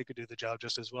too, because they could do the job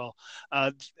just as well.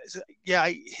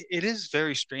 It is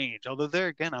very strange. Although there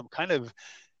again, I'm kind of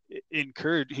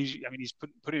encouraged. He's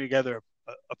putting together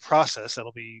a process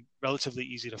that'll be relatively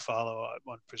easy to follow,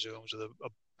 one presumes, with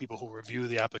people who review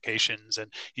the applications.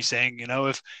 And he's saying,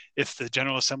 if the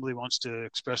General Assembly wants to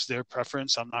express their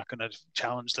preference, I'm not going to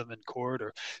challenge them in court.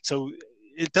 So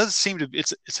it does seem to be,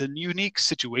 it's a unique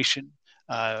situation,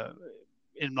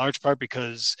 in large part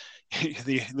because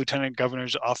the lieutenant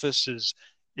governor's office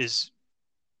is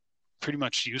pretty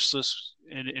much useless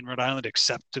in Rhode Island,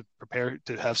 except to prepare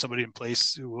to have somebody in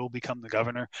place who will become the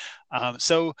governor.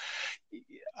 So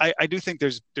I do think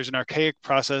there's an archaic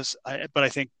process, but I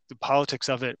think the politics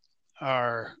of it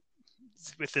are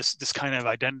with this kind of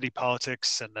identity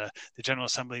politics and the General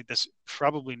Assembly, that's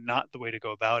probably not the way to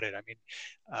go about it. I mean,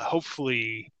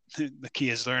 hopefully McKee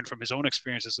has learned from his own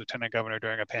experience as lieutenant governor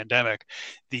during a pandemic.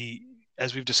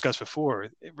 As we've discussed before,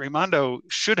 Raimondo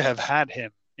should have had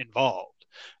him involved.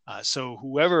 So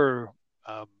whoever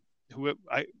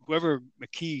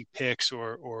McKee picks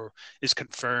or is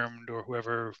confirmed, or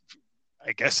whoever,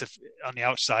 I guess if on the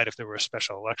outside, if there were a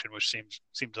special election, which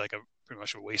seems like pretty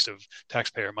much a waste of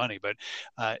taxpayer money, but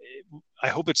I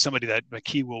hope it's somebody that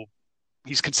McKee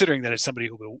he's considering that it's somebody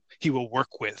he will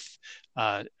work with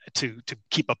to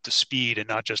keep up the speed, and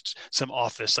not just some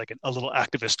office like a little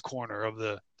activist corner of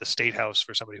the state house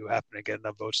for somebody who happened to get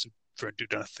enough votes for a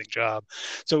do-nothing job.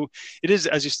 So it is,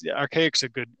 as you say, archaic's a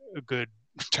good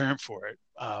term for it.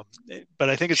 But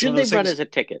I think it's should they run as a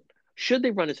ticket? Should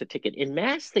they run as a ticket? In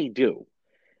Mass, they do,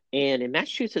 and in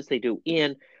Massachusetts, they do.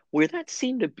 And where that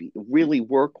seemed to really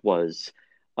work was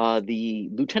the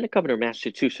Lieutenant Governor of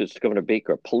Massachusetts, Governor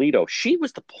Baker Polito. She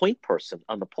was the point person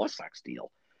on the Pawsox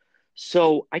deal.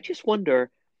 So I just wonder,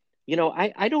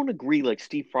 I don't agree like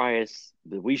Steve Frias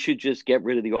that we should just get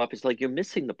rid of the office. Like, you're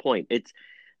missing the point. It's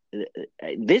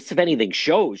this, if anything,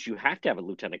 shows you have to have a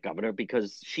lieutenant governor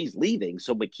because she's leaving,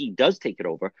 so McKee does take it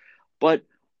over. But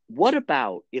what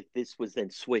about if this was then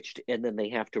switched and then they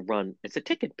have to run as a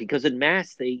ticket? Because in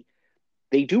Mass, they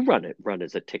do run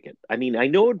as a ticket. I mean, I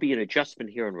know it'd be an adjustment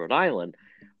here in Rhode Island,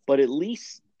 but at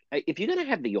least if you're going to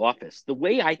have the office, the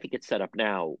way I think it's set up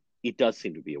now, it does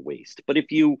seem to be a waste. But if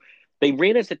they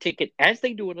ran as a ticket, as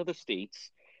they do in other states,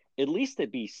 at least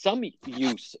there'd be some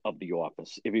use of the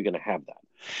office if you're going to have that.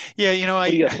 Yeah,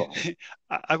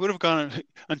 I would have gone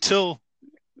until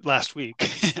last week.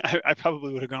 I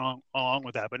probably would have gone along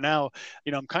with that. But now,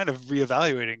 I'm kind of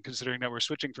reevaluating, considering that we're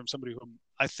switching from somebody whom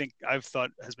I've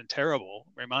thought has been terrible,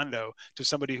 Raimondo, to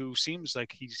somebody who seems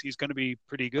like he's going to be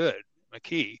pretty good,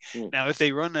 McKee. Now, if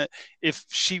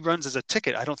she runs as a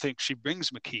ticket, I don't think she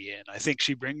brings McKee in. I think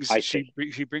she brings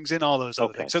in all those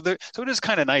other things. So it is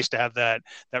kind of nice to have that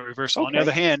reversal. Okay. On the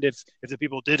other hand, if the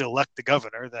people did elect the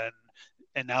governor,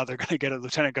 and now they're going to get a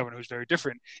lieutenant governor who's very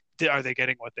different, are they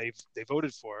getting what they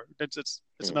voted for? That's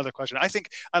another question. I don't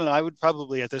know. I would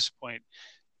probably at this point,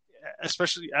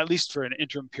 especially at least for an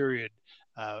interim period,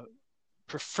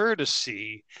 prefer to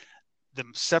see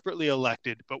them separately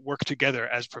elected but work together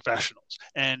as professionals.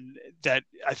 And that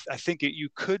I think you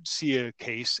could see a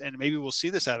case, and maybe we'll see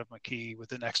this out of McKee with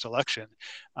the next election,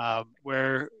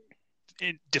 where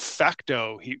de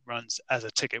facto he runs as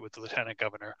a ticket with the lieutenant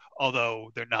governor, although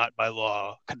they're not by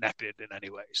law connected in any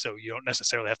way. So you don't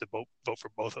necessarily have to vote for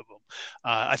both of them.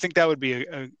 I think that would be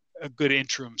a good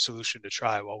interim solution to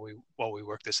try while we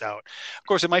work this out. Of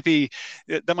course, that might be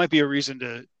a reason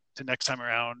to next time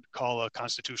around call a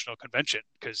constitutional convention,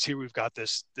 because here we've got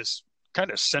this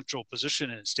kind of central position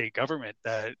in state government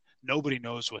that nobody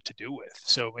knows what to do with.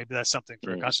 So maybe that's something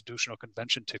for a constitutional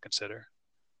convention to consider.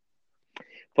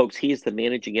 Folks, he is the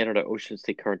managing editor at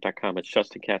OceanStateCurrent.com. It's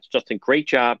Justin Katz. Justin, great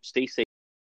job. Stay safe.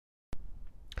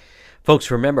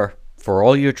 Folks, remember, for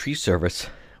all your tree service,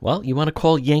 well, you want to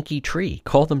call Yankee Tree.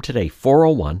 Call them today,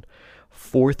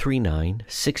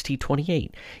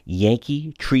 401-439-6028.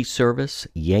 Yankee Tree Service,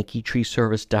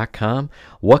 yankeetreeservice.com.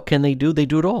 What can they do? They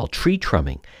do it all. Tree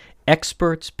trimming.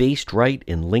 Experts based right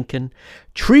in Lincoln.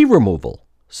 Tree removal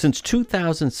since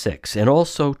 2006, and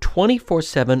also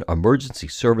 24/7 emergency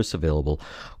service available.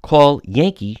 Call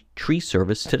Yankee Tree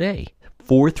Service today,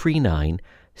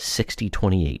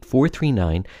 439-6028.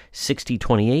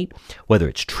 439-6028. Whether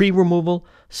it's tree removal,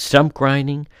 stump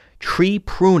grinding, tree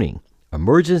pruning,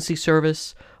 emergency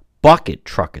service, bucket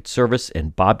trucket service,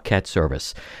 and bobcat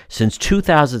service. Since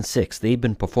 2006, they've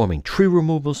been performing tree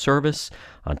removal service.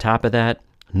 On top of that,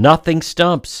 nothing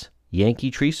stumps.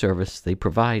 Yankee Tree Service, they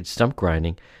provide stump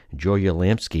grinding. Enjoy your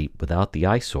landscape without the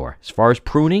eyesore. As far as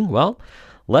pruning, well,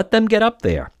 let them get up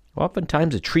there.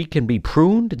 Oftentimes a tree can be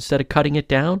pruned instead of cutting it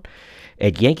down.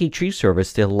 At Yankee Tree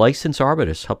Service, their licensed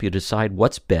arborists help you decide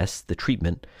what's best, the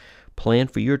treatment plan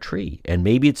for your tree. And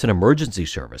maybe it's an emergency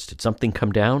service. Did something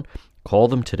come down? Call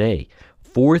them today,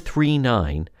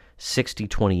 439-6028.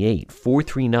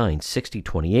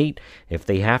 439-6028. If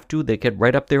they have to, they get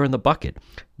right up there in the bucket.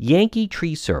 Yankee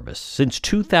Tree Service, since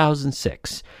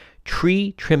 2006.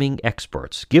 Tree trimming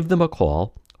experts. Give them a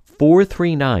call,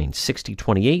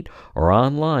 439-6028, or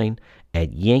online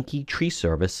at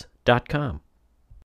yankeetreeservice.com.